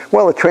group,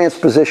 well, a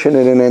transposition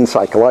and an n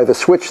cycle. Either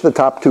switch the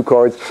top 2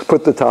 cards,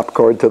 put the top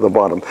card to the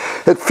bottom.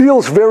 It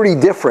feels very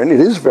different. It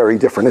is very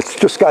different. It's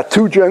just got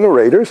 2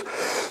 generators.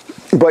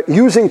 But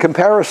using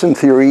comparison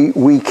theory,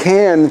 we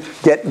can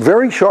get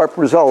very sharp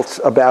results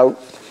about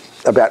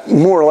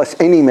more or less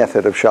any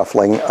method of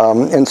shuffling.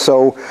 And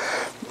so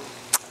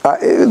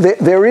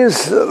there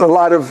is a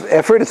lot of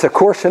effort. It's, of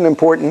course, an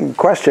important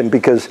question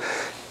because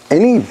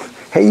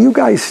hey, you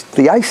guys,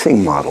 the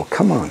Ising model,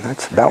 come on,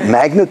 that's about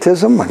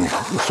magnetism? I'm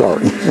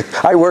sorry.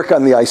 I work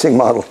on the Ising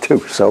model, too.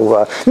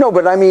 So, no,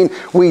 but I mean,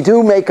 we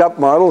do make up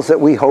models that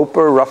we hope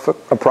are rough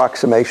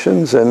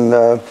approximations, and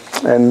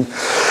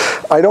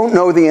I don't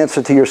know the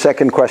answer to your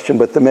second question,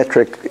 but the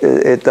metric,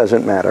 it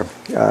doesn't matter.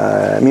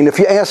 I mean, if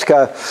you ask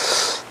a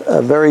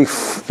very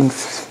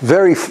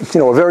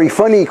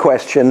funny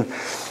question,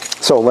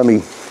 so let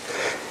me.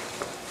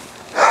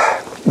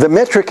 The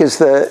metric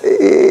is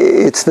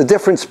it's the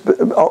difference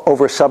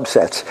over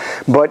subsets.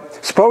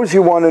 But suppose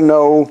you want to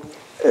know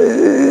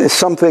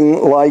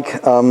something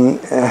like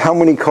how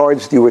many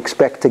cards do you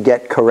expect to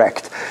get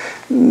correct?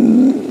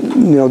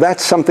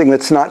 That's something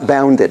that's not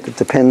bounded. It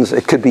depends.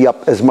 It could be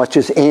up as much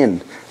as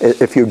n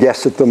if you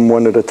guess at them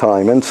one at a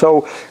time. And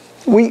so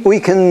we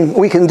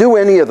can do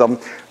any of them,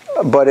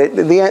 but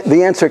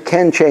the answer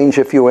can change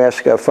if you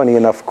ask a funny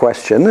enough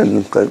question,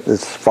 and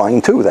it's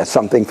fine too. That's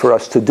something for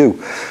us to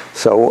do.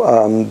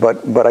 So,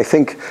 but I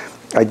think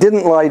I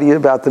didn't lie to you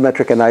about the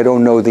metric, and I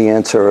don't know the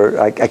answer.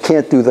 I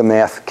can't do the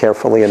math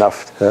carefully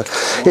enough.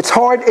 It's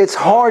hard. It's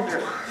hard.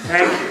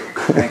 Thank you.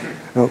 Thank you.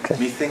 Okay.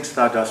 Methinks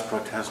thou dost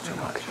protest too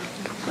much.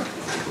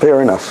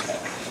 Fair enough.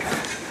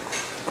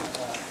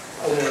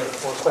 Are there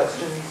more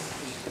questions?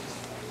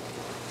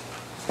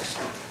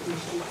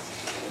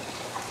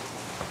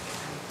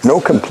 No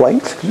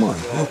complaints? Come on.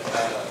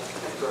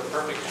 For a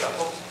perfect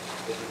shuffle,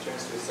 it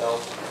returns to itself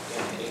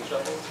in 8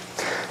 shuffles.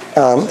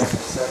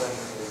 7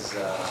 is...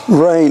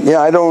 Right,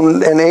 yeah,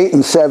 and 8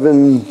 and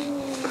 7, I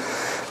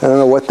don't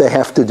know what they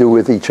have to do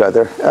with each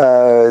other.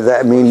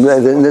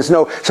 There's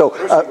no, so,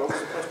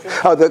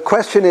 the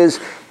question is,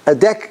 a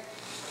deck,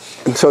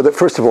 so that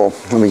first of all,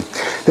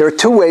 there are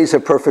 2 ways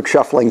of perfect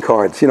shuffling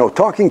cards.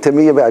 Talking to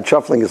me about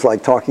shuffling is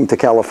like talking to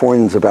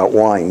Californians about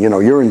wine.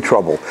 You're in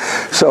trouble.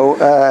 So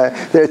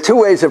there are 2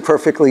 ways of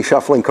perfectly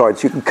shuffling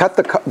cards. You can cut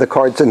the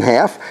cards in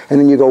half, and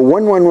then you go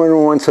 1, 1,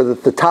 1, 1, so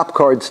that the top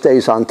card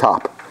stays on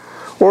top.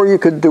 Or you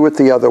could do it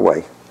the other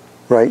way,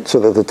 right? So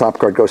that the top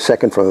card goes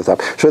second from the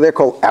top. So they're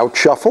called out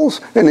shuffles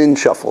and in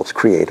shuffles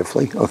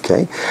creatively,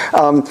 okay?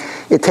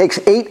 It takes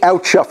 8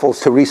 out shuffles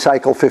to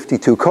recycle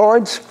 52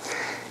 cards.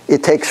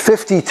 It takes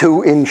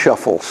 52 in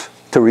shuffles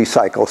to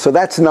recycle. So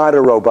that's not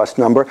a robust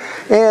number.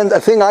 And a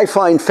thing I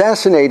find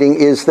fascinating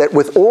is that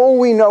with all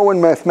we know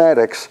in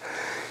mathematics,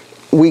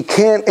 we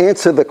can't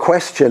answer the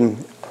question,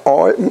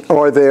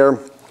 are there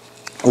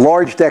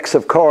large decks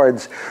of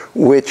cards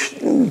which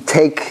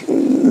take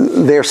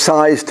their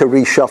size to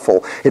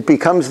reshuffle? It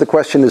becomes the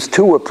question, is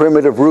 2 a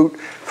primitive root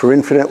for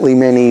infinitely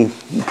many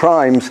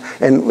primes?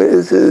 And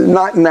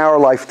not in our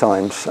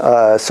lifetimes.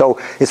 So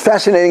it's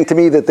fascinating to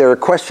me that there are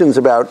questions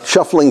about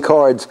shuffling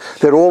cards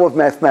that all of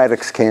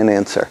mathematics can't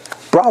answer.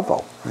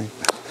 Bravo.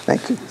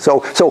 Thank you.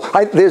 So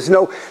there's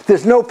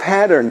no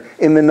pattern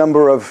in the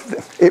number of,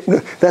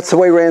 that's the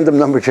way random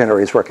number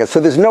generators work.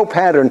 So there's no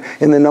pattern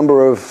in the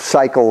number of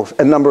cycles,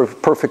 a number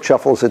of perfect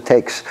shuffles it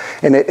takes.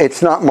 And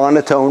it's not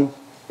monotone.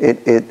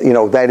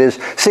 That is,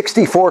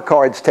 64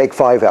 cards take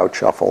 5 out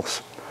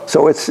shuffles.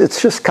 So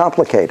it's just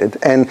complicated.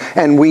 And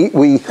we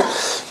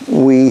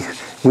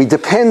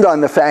depend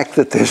on the fact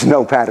that there's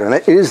no pattern.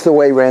 It is the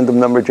way random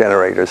number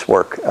generators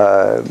work,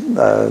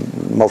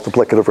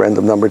 multiplicative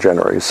random number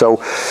generators.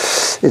 So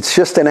it's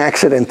just an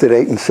accident that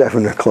 8 and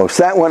 7 are close.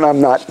 That one I'm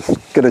not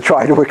going to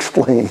try to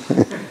explain.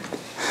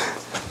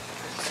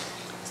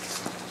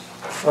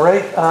 All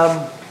right,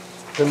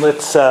 then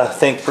let's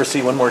thank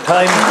Persi one more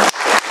time.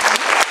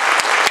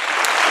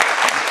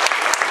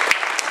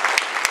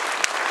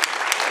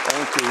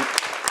 Thank you.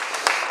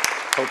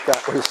 Hope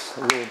that was a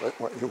little bit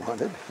what you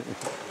wanted.